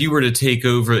 if you were to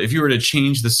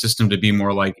change the system to be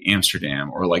more like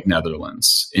Amsterdam or like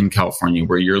Netherlands in California,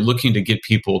 where you're looking to get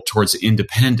people towards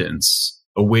independence,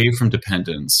 away from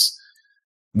dependence,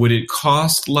 would it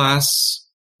cost less?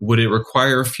 Would it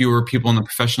require fewer people in the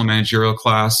professional managerial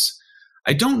class?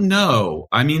 I don't know.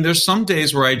 I mean, there's some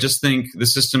days where I just think the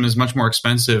system is much more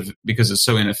expensive because it's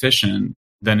so inefficient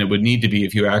than it would need to be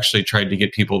if you actually tried to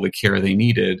get people the care they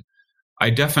needed. I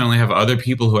definitely have other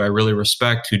people who I really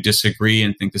respect who disagree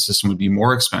and think the system would be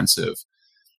more expensive.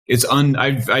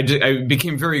 I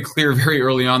became very clear very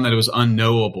early on that it was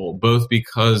unknowable, both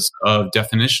because of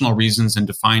definitional reasons in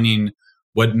defining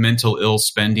what mental ill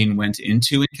spending went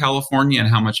into in California and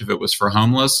how much of it was for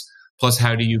homeless. Plus,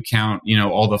 how do you count,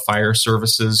 all the fire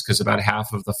services? Because about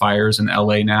half of the fires in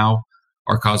LA now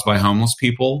are caused by homeless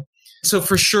people. So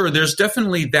for sure, there's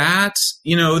definitely that.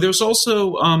 There's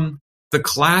also the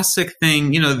classic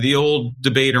thing, the old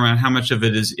debate around how much of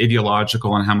it is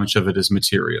ideological and how much of it is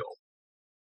material.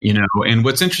 And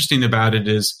what's interesting about it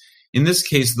is, in this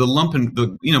case,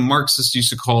 Marxists used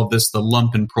to call this the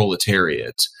lumpen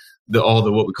proletariat,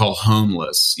 what we call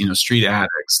homeless, street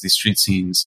addicts, these street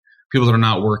scenes, people that are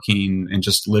not working and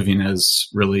just living as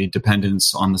really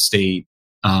dependents on the state,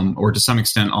 or to some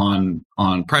extent on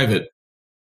private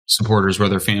supporters,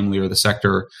 whether family or the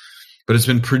sector. But it's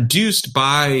been produced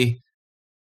by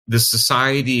the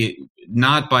society,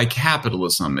 not by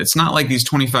capitalism. It's not like these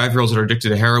 25-year-olds that are addicted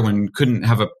to heroin couldn't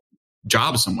have a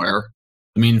job somewhere.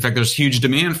 I mean, in fact, there's huge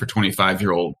demand for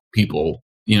 25-year-old people,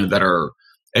 that are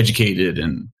educated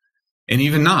and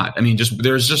even not. I mean,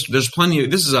 there's plenty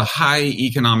of, this is a high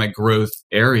economic growth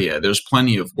area. There's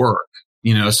plenty of work,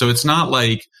 so it's not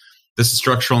like this is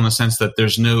structural in the sense that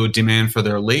there's no demand for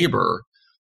their labor.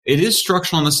 It is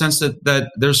structural in the sense that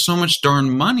there's so much darn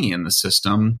money in the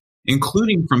system,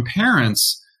 including from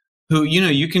parents who,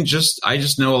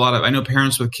 I know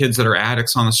parents with kids that are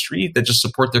addicts on the street that just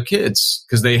support their kids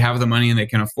because they have the money and they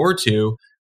can afford to.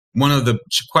 One of the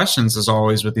questions is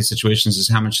always with these situations is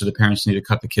how much do the parents need to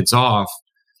cut the kids off?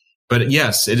 But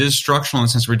yes, it is structural in the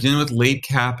sense we're dealing with late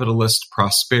capitalist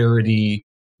prosperity,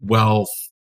 wealth,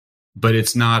 but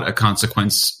it's not a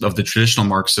consequence of the traditional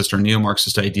Marxist or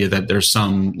neo-Marxist idea that there's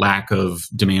some lack of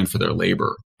demand for their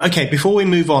labor. Okay, before we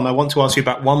move on, I want to ask you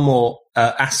about one more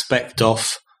aspect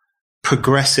of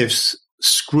progressives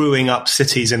screwing up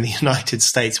cities in the United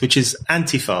States, which is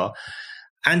Antifa.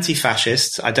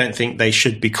 Anti-fascists, I don't think they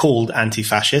should be called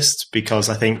anti-fascists because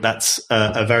I think that's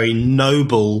a very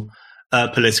noble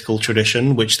political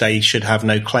tradition, which they should have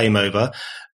no claim over.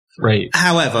 Right.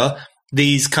 However,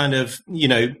 these kind of,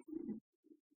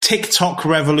 TikTok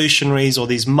revolutionaries or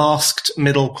these masked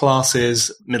middle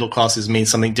classes means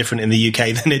something different in the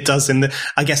UK than it does in the,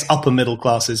 I guess, upper middle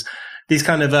classes. These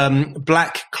kind of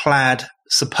black-clad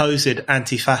supposed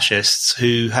anti-fascists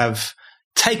who have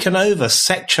taken over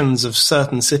sections of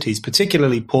certain cities,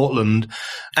 particularly Portland.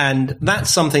 And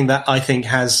that's something that I think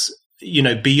has,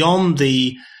 beyond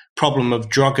the problem of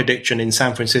drug addiction in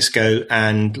San Francisco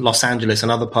and Los Angeles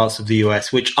and other parts of the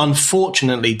US, which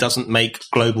unfortunately doesn't make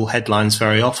global headlines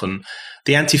very often,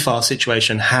 the Antifa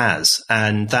situation has.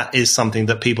 And that is something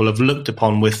that people have looked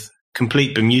upon with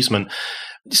complete bemusement.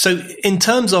 So in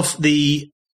terms of the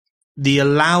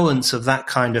allowance of that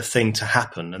kind of thing to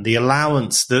happen and the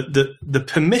allowance, the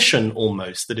permission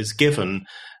almost that is given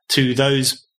to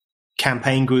those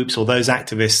campaign groups or those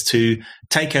activists to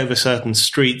take over certain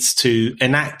streets, to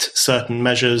enact certain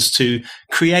measures, to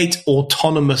create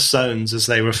autonomous zones, as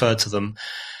they refer to them.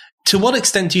 To what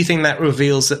extent do you think that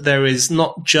reveals that there is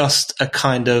not just a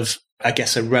kind of, I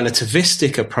guess, a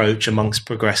relativistic approach amongst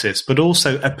progressives, but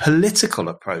also a political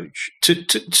approach?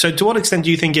 So to what extent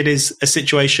do you think it is a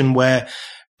situation where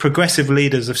progressive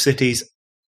leaders of cities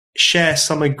share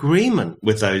some agreement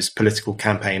with those political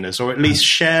campaigners, or at least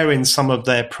share in some of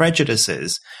their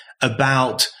prejudices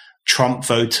about Trump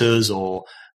voters or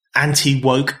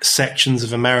anti-woke sections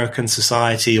of American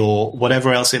society or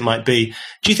whatever else it might be?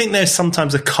 Do you think there's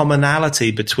sometimes a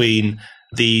commonality between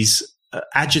these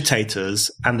agitators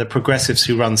and the progressives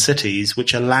who run cities,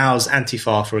 which allows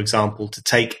Antifa, for example, to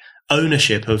take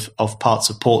ownership of parts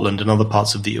of Portland and other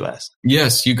parts of the US?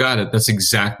 Yes, you got it. That's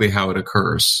exactly how it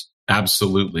occurs.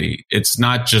 Absolutely. It's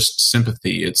not just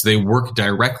sympathy. They work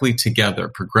directly together.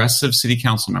 Progressive city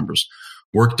council members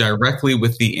work directly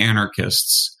with the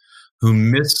anarchists who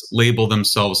mislabel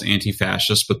themselves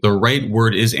anti-fascist, but the right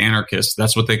word is anarchist.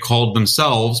 That's what they called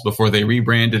themselves before they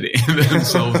rebranded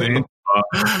themselves Antifa.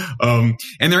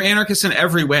 And they're anarchists in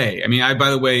every way. I mean, I, by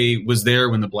the way, was there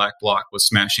when the Black Bloc was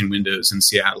smashing windows in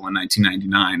Seattle in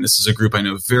 1999. This is a group I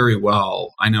know very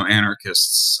well. I know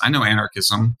anarchists. I know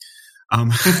anarchism.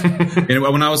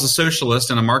 When I was a socialist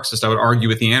and a Marxist, I would argue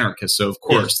with the anarchists. So, of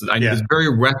course, it's a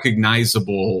very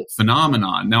recognizable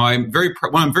phenomenon. Now, I'm very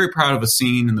proud of a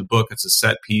scene in the book. It's a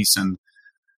set piece, and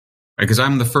because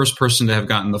I'm the first person to have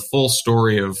gotten the full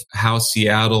story of how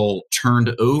Seattle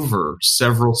turned over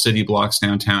several city blocks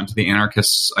downtown to the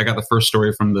anarchists. I got the first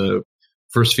story from the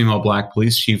first female black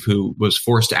police chief who was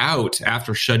forced out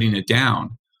after shutting it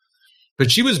down. But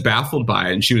she was baffled by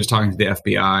it, and she was talking to the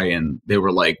FBI, and they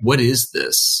were like, what is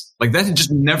this? Like, that had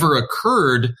just never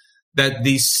occurred, that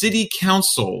the city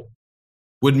council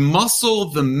would muscle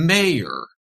the mayor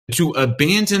to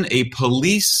abandon a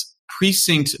police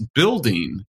precinct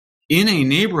building in a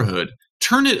neighborhood,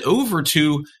 turn it over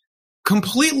to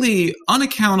completely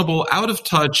unaccountable, out of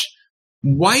touch,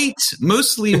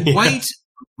 mostly white,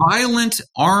 violent,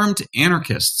 armed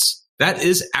anarchists. That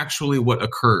is actually what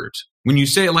occurred. When you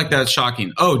say it like that, it's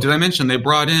shocking. Oh, did I mention they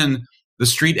brought in the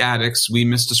street addicts we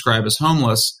misdescribe as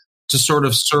homeless to sort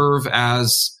of serve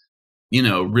as,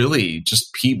 really just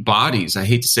bodies. I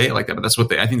hate to say it like that, but that's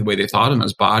what I think the way they thought of them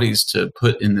as bodies to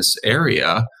put in this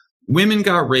area. Women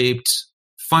got raped.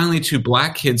 Finally, 2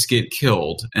 black kids get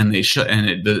killed, and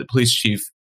the police chief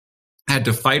had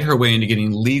to fight her way into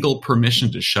getting legal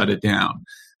permission to shut it down.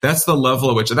 That's the level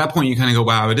at which, at that point, you kind of go,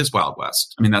 wow, it is Wild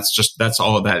West. I mean, that's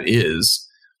all that is.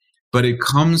 But it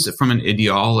comes from an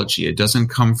ideology. It doesn't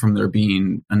come from there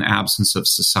being an absence of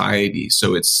society.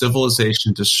 So it's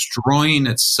civilization destroying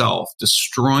itself,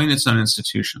 destroying its own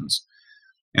institutions.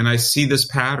 And I see this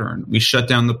pattern. We shut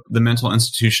down the mental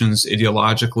institutions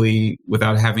ideologically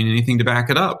without having anything to back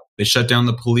it up. They shut down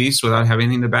the police without having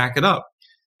anything to back it up.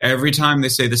 Every time they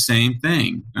say the same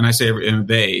thing, and I say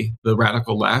the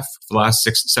radical left, for the last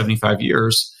 75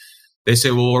 years, they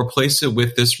say, well, we'll replace it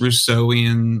with this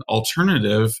Rousseauian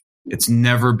alternative. They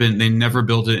never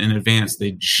build it in advance.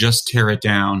 They just tear it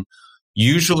down,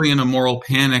 usually in a moral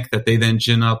panic that they then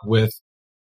gin up with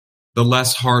the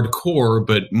less hardcore,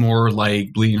 but more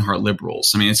like bleeding heart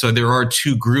liberals. I mean, so there are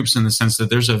 2 groups in the sense that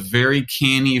there's a very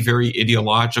canny, very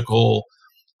ideological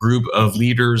group of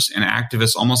leaders and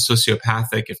activists, almost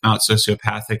sociopathic, if not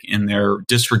sociopathic, in their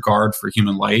disregard for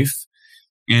human life.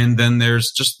 And then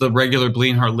there's just the regular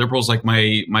bleeding heart liberals like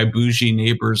my bougie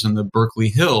neighbors in the Berkeley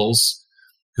Hills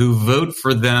who vote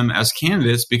for them as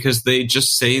candidates because they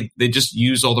just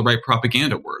use all the right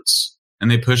propaganda words and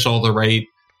they push all the right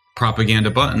propaganda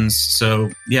buttons. So,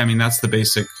 yeah, I mean, that's the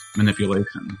basic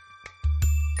manipulation.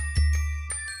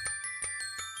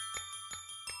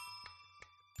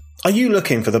 Are you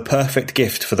looking for the perfect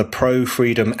gift for the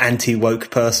pro-freedom,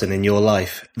 anti-woke person in your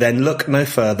life? Then look no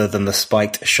further than the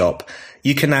Spiked shop.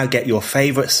 You can now get your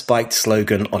favorite Spiked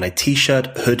slogan on a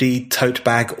t-shirt, hoodie, tote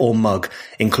bag, or mug,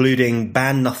 including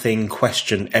ban nothing,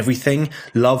 question everything,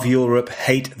 love Europe,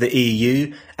 hate the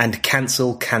EU, and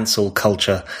cancel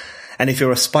culture. And if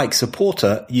you're a Spike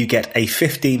supporter, you get a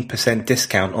 15%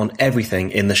 discount on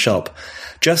everything in the shop.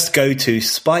 Just go to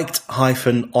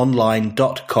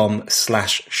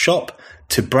spiked-online.com/shop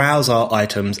to browse our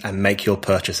items and make your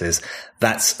purchases.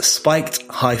 That's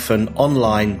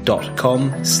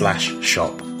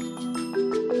spiked-online.com/shop.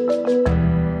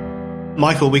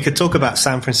 Michael, we could talk about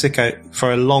San Francisco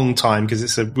for a long time because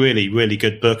it's a really, really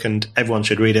good book and everyone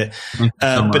should read it.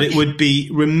 But it would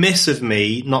be remiss of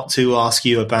me not to ask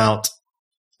you about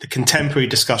the contemporary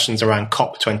discussions around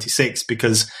COP26,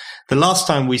 because the last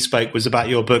time we spoke was about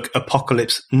your book,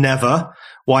 Apocalypse Never,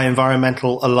 Why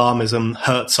Environmental Alarmism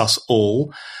Hurts Us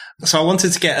All. So I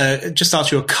wanted to just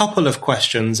ask you a couple of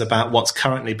questions about what's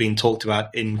currently being talked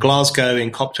about in Glasgow in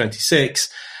COP26.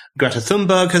 Greta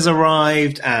Thunberg has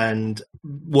arrived and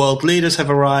world leaders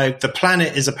have arrived. The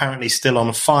planet is apparently still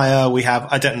on fire. We have,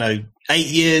 8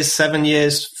 years, 7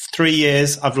 years, 3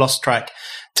 years, I've lost track,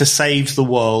 to save the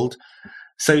world.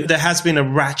 So there has been a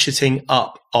ratcheting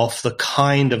up of the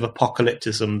kind of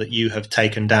apocalypticism that you have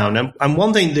taken down. And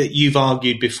one thing that you've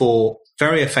argued before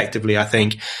very effectively, I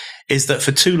think, is that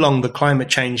for too long, the climate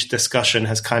change discussion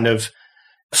has kind of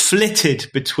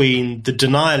flitted between the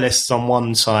denialists on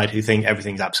one side who think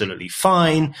everything's absolutely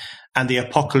fine and the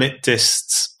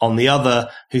apocalyptists on the other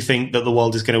who think that the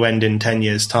world is going to end in 10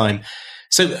 years' time.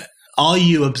 So are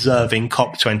you observing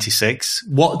COP26?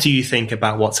 What do you think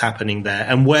about what's happening there?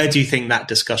 And where do you think that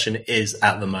discussion is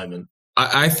at the moment?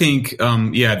 I think, the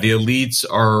elites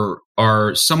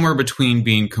are somewhere between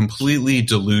being completely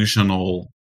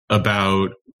delusional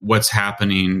about what's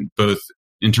happening, both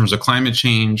in terms of climate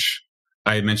change.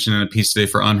 I mentioned in a piece today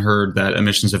for Unheard that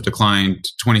emissions have declined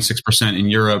 26% in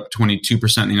Europe,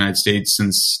 22% in the United States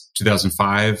since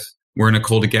 2005. We're in a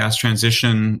coal to gas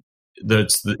transition.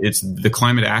 It's the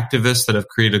climate activists that have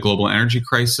created a global energy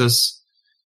crisis.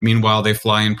 Meanwhile, they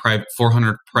fly in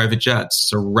 400 private jets.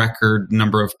 It's a record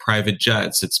number of private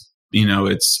jets. It's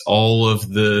all of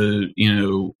the,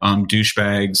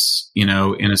 douchebags,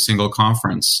 in a single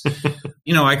conference.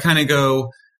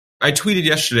 I tweeted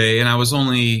yesterday and I was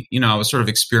only, I was sort of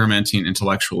experimenting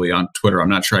intellectually on Twitter. I'm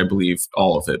not sure I believe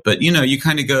all of it, but you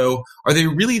kind of go, are they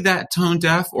really that tone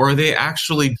deaf, or are they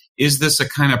actually, is this a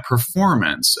kind of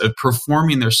performance of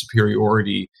performing their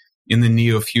superiority in the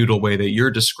neo-feudal way that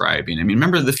you're describing? I mean,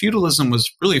 remember, the feudalism was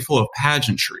really full of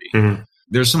pageantry. Mm-hmm.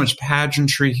 There's so much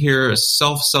pageantry here, a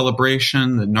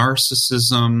self-celebration, the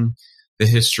narcissism, the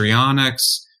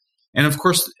histrionics. And of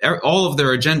course, all of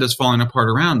their agendas falling apart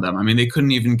around them. I mean, they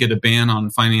couldn't even get a ban on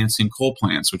financing coal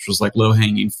plants, which was like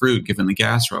low-hanging fruit given the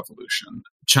gas revolution.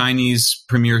 Chinese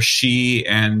Premier Xi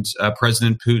and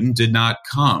President Putin did not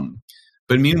come.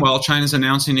 But meanwhile, China's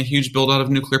announcing a huge build-out of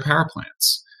nuclear power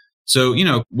plants. So,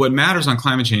 what matters on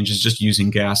climate change is just using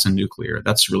gas and nuclear.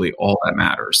 That's really all that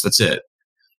matters. That's it.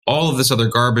 All of this other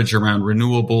garbage around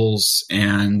renewables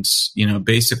and,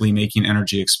 basically making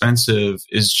energy expensive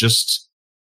is just,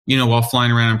 while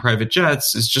flying around in private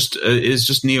jets is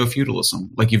just neo-feudalism,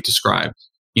 like you've described,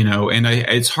 and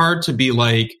it's hard to be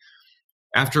like,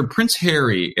 after Prince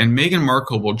Harry and Meghan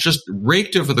Markle were just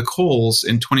raked over the coals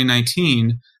in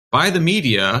 2019 by the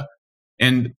media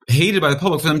and hated by the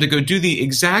public, for them to go do the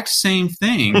exact same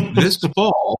thing this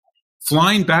fall,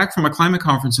 flying back from a climate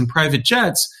conference in private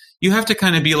jets, you have to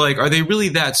kind of be like, are they really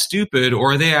that stupid?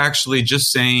 Or are they actually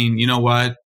just saying, you know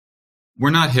what?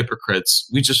 We're not hypocrites.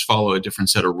 We just follow a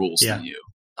different set of rules than you.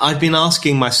 I've been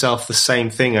asking myself the same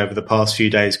thing over the past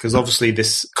few days, because obviously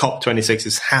this COP26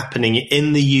 is happening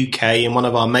in the UK, in one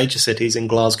of our major cities, in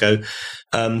Glasgow.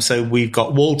 So we've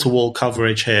got wall-to-wall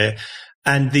coverage here.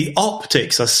 And the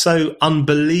optics are so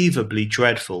unbelievably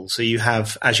dreadful. So you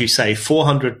have, as you say,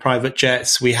 400 private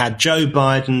jets. We had Joe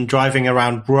Biden driving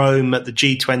around Rome at the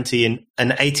G20 in an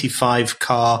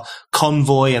 85-car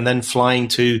convoy and then flying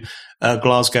to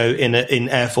Glasgow in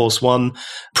Air Force One.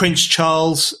 Prince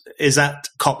Charles is at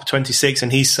COP26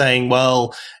 and he's saying,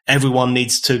 well, everyone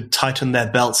needs to tighten their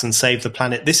belts and save the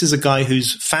planet. This is a guy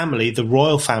whose family, the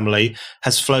royal family,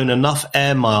 has flown enough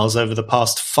air miles over the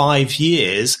past 5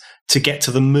 years to get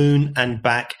to the moon and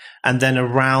back, and then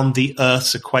around the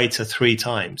Earth's equator 3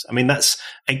 times. I mean, that's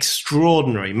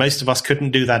extraordinary. Most of us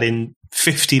couldn't do that in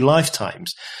 50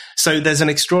 lifetimes. So there's an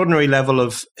extraordinary level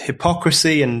of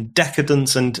hypocrisy and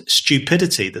decadence and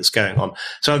stupidity that's going on.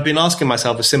 So I've been asking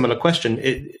myself a similar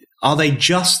question. Are they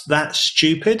just that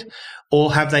stupid?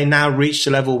 Or have they now reached a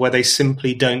level where they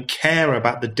simply don't care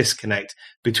about the disconnect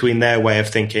between their way of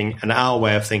thinking and our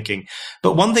way of thinking?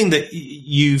 But one thing that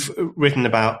you've written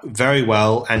about very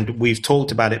well, and we've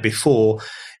talked about it before,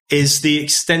 is the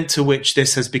extent to which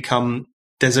this has become,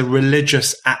 there's a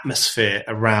religious atmosphere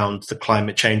around the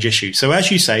climate change issue. So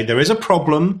as you say, there is a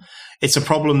problem. It's a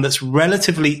problem that's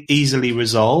relatively easily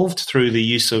resolved through the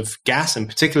use of gas, and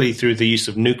particularly through the use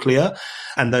of nuclear.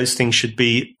 And those things should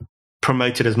be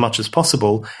promoted as much as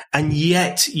possible. And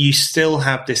yet you still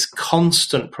have this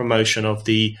constant promotion of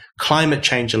the climate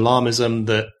change alarmism,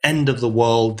 the end of the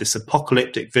world, this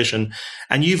apocalyptic vision.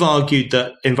 And you've argued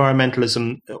that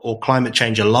environmentalism, or climate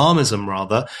change alarmism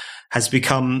rather, has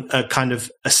become a kind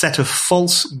of a set of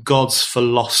false gods for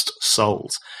lost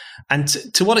souls. And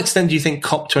to what extent do you think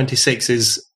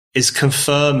COP26 is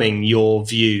confirming your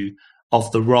view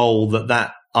of the role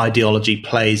that ideology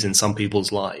plays in some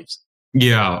people's lives?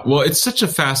 Yeah, well, it's such a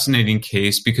fascinating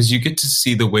case because you get to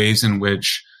see the ways in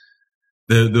which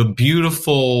the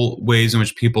beautiful ways in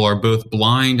which people are both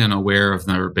blind and aware of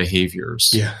their behaviors.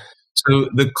 Yeah. So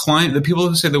the people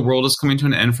who say the world is coming to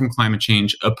an end from climate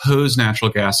change oppose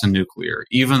natural gas and nuclear,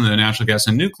 even though natural gas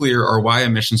and nuclear are why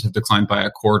emissions have declined by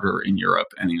 1/4 in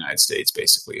Europe and the United States,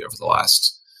 basically, over the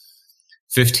last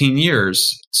 15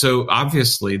 years. So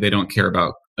obviously they don't care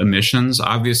about emissions.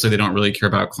 Obviously, they don't really care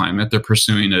about climate. They're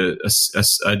pursuing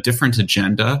a different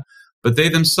agenda. But they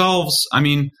themselves, I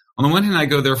mean, on the one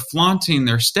hand, they're flaunting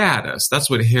their status. That's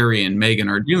what Harry and Meghan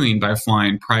are doing by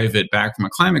flying private back from a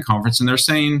climate conference. And they're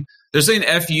saying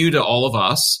F you to all of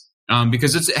us,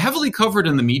 because it's heavily covered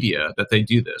in the media that they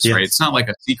do this, yes. Right? It's not like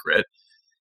a secret.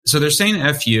 So they're saying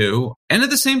F you. And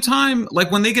at the same time, like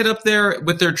when they get up there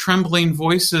with their trembling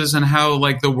voices and how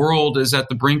like the world is at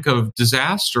the brink of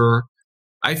disaster,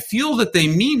 I feel that they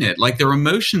mean it. Like their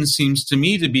emotion seems to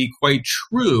me to be quite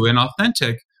true and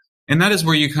authentic. And that is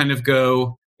where you kind of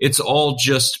go, it's all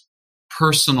just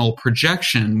personal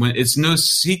projection. When it's no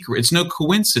secret, it's no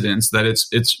coincidence that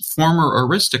it's former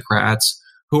aristocrats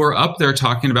who are up there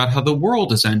talking about how the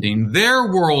world is ending. Their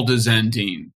world is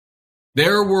ending.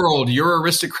 Their world, your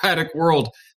aristocratic world.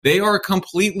 They are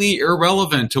completely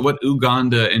irrelevant to what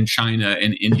Uganda and China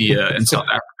and India and South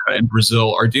Africa and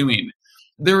Brazil are doing.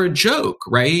 They're a joke,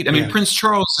 right? I mean, Prince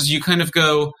Charles, as you kind of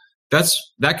go, that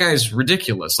guy's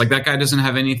ridiculous. Like that guy doesn't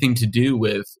have anything to do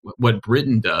with what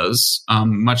Britain does,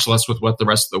 much less with what the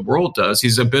rest of the world does.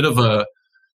 He's a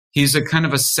kind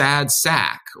of a sad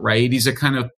sack, right? He's a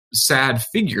kind of sad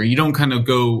figure. You don't kind of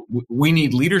go, we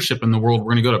need leadership in the world.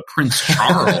 We're going to go to Prince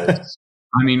Charles.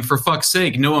 I mean, for fuck's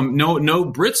sake, no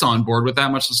Brits on board with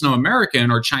that, much less no American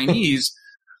or Chinese.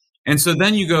 And so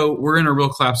then you go, we're in a real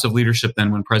collapse of leadership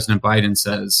then when President Biden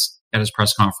says at his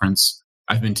press conference,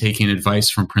 I've been taking advice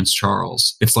from Prince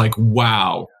Charles. It's like,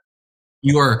 wow,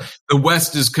 the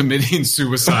West is committing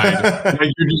suicide.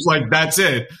 Like, you're just like, that's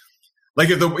it. Like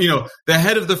if the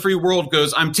head of the free world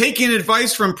goes, I'm taking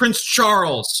advice from Prince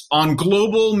Charles on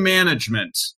global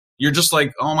management. You're just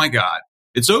like, oh my God,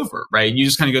 it's over, right? You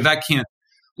just kind of go, that can't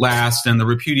last. And the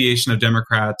repudiation of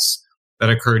Democrats that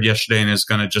occurred yesterday and is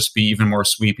going to just be even more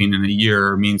sweeping in a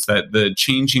year means that the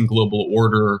changing global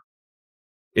order,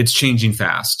 it's changing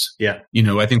fast. Yeah.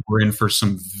 I think we're in for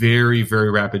some very, very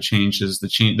rapid changes.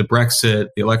 The Brexit,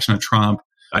 the election of Trump.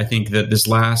 I think that this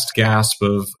last gasp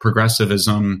of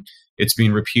progressivism, it's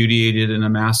being repudiated in a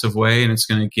massive way, and it's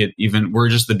going to get we're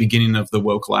just the beginning of the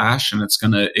woke lash, and it's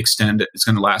going to extend, it's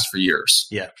going to last for years.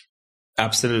 Yeah,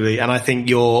 absolutely. And I think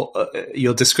your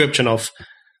description of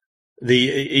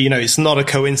it's not a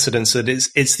coincidence that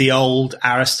it's the old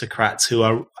aristocrats who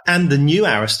are, and the new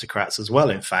aristocrats as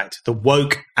well, in fact, the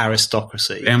woke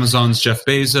aristocracy. Amazon's Jeff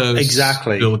Bezos.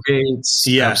 Exactly. Bill Gates.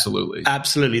 Yeah, absolutely.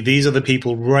 Absolutely. These are the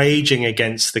people raging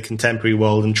against the contemporary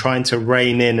world and trying to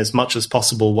rein in as much as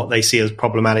possible what they see as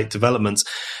problematic developments.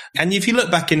 And if you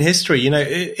look back in history,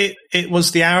 it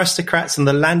was the aristocrats and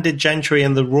the landed gentry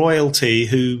and the royalty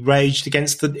who raged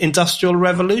against the Industrial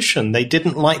Revolution. They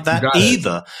didn't like that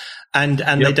either. And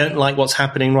yep. They don't like what's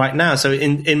happening right now. So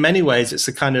in many ways, it's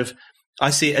a kind of, I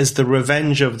see it as the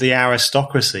revenge of the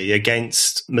aristocracy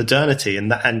against modernity.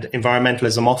 And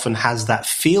environmentalism often has that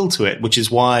feel to it, which is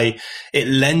why it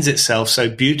lends itself so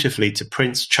beautifully to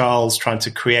Prince Charles trying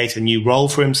to create a new role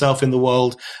for himself in the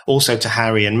world, also to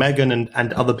Harry and Meghan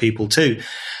and other people too.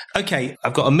 Okay,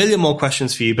 I've got a million more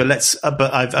questions for you, but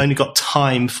I've only got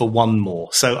time for one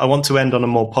more. So I want to end on a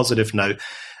more positive note.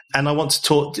 And I want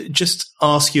to just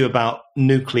ask you about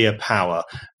nuclear power,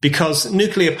 because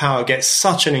nuclear power gets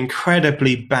such an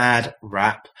incredibly bad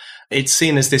rap. It's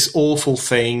seen as this awful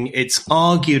thing. It's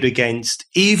argued against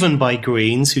even by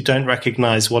Greens, who don't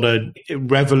recognize what a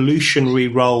revolutionary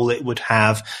role it would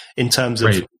have in terms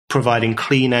of providing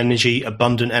clean energy,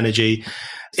 abundant energy.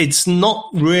 It's not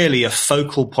really a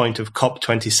focal point of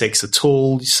COP26 at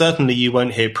all. Certainly you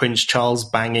won't hear Prince Charles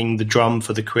banging the drum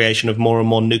for the creation of more and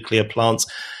more nuclear plants.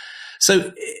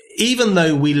 So even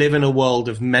though we live in a world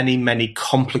of many, many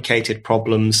complicated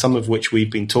problems, some of which we've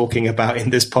been talking about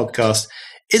in this podcast,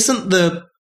 isn't the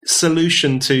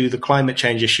solution to the climate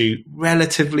change issue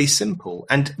relatively simple?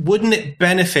 And wouldn't it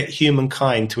benefit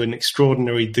humankind to an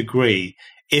extraordinary degree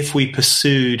if we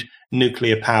pursued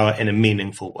nuclear power in a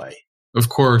meaningful way? Of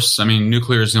course. I mean,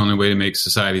 nuclear is the only way to make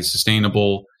society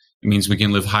sustainable. It means we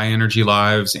can live high energy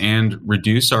lives and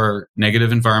reduce our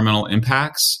negative environmental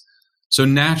impacts. So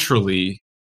naturally,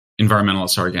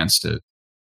 environmentalists are against it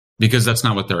because that's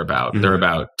not what they're about. Mm-hmm. They're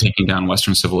about taking down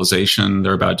Western civilization.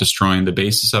 They're about destroying the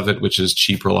basis of it, which is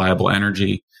cheap, reliable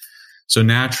energy. So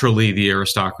naturally, the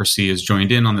aristocracy is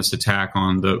joined in on this attack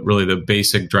on the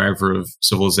basic driver of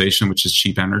civilization, which is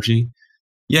cheap energy.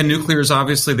 Yeah, nuclear is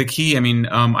obviously the key. I mean,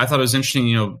 I thought it was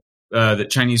interesting, that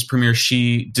Chinese Premier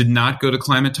Xi did not go to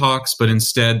climate talks, but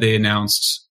instead they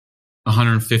announced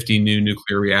 150 new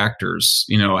nuclear reactors,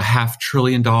 $500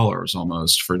 billion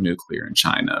almost for nuclear in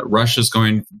China. Russia's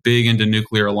going big into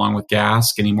nuclear along with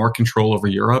gas, getting more control over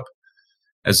Europe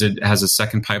as it has a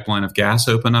second pipeline of gas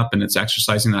open up, and it's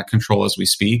exercising that control as we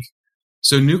speak.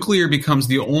 So nuclear becomes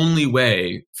the only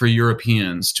way for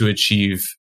Europeans to achieve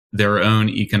their own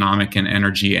economic and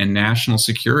energy and national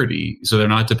security. So they're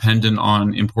not dependent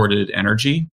on imported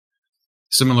energy.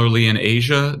 Similarly, in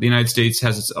Asia, the United States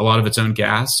has a lot of its own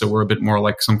gas, so we're a bit more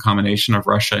like some combination of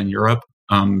Russia and Europe,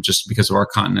 just because of our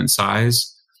continent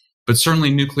size. But certainly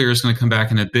nuclear is going to come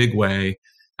back in a big way.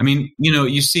 I mean,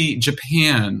 you see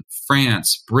Japan,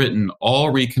 France, Britain,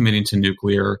 all recommitting to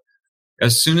nuclear.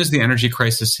 As soon as the energy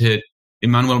crisis hit,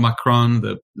 Emmanuel Macron,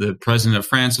 the president of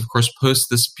France, of course, posts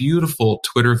this beautiful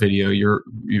Twitter video. Your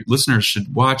listeners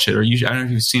should watch it, or I don't know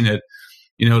if you've seen it.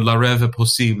 La rêve est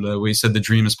possible, where he said the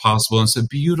dream is possible. And it's a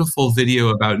beautiful video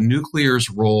about nuclear's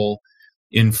role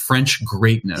in French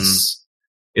greatness.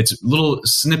 It's little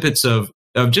snippets of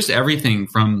just everything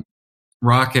from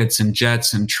rockets and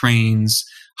jets and trains,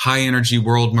 high energy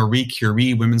world, Marie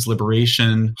Curie, women's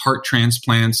liberation, heart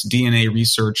transplants, DNA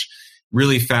research,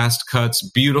 really fast cuts,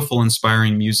 beautiful,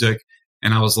 inspiring music.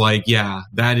 And I was like, yeah,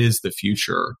 that is the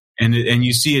future. And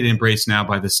you see it embraced now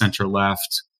by the center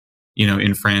left,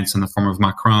 in France in the form of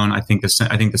Macron. I think the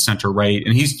center right,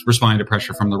 and he's responding to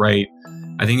pressure from the right.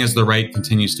 I think as the right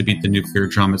continues to beat the nuclear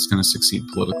drum, it's going to succeed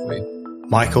politically.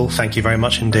 Michael, thank you very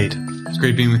much indeed. It's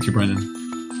great being with you, Brendan.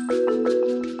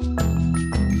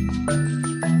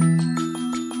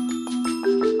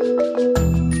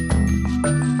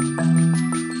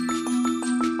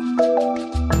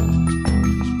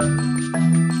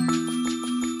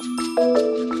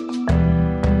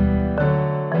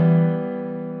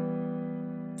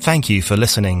 Thank you for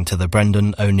listening to The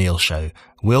Brendan O'Neill Show.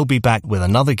 We'll be back with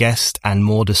another guest and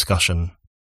more discussion.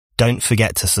 Don't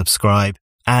forget to subscribe.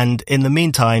 And in the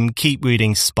meantime, keep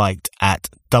reading Spiked at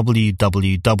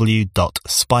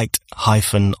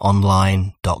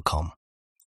www.spiked-online.com.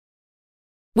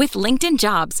 With LinkedIn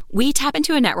Jobs, we tap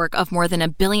into a network of more than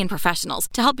 1 billion professionals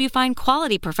to help you find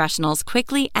quality professionals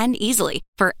quickly and easily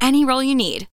for any role you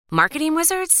need. Marketing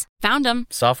wizards? Found them.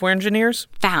 Software engineers?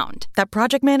 Found. That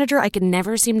project manager I could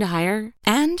never seem to hire?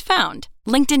 And found.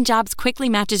 LinkedIn Jobs quickly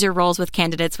matches your roles with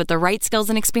candidates with the right skills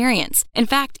and experience. In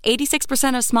fact,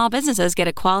 86% of small businesses get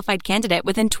a qualified candidate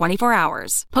within 24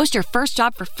 hours. Post your first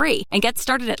job for free and get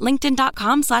started at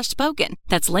linkedin.com/spoken.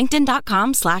 That's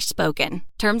linkedin.com/spoken.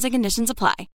 Terms and conditions apply.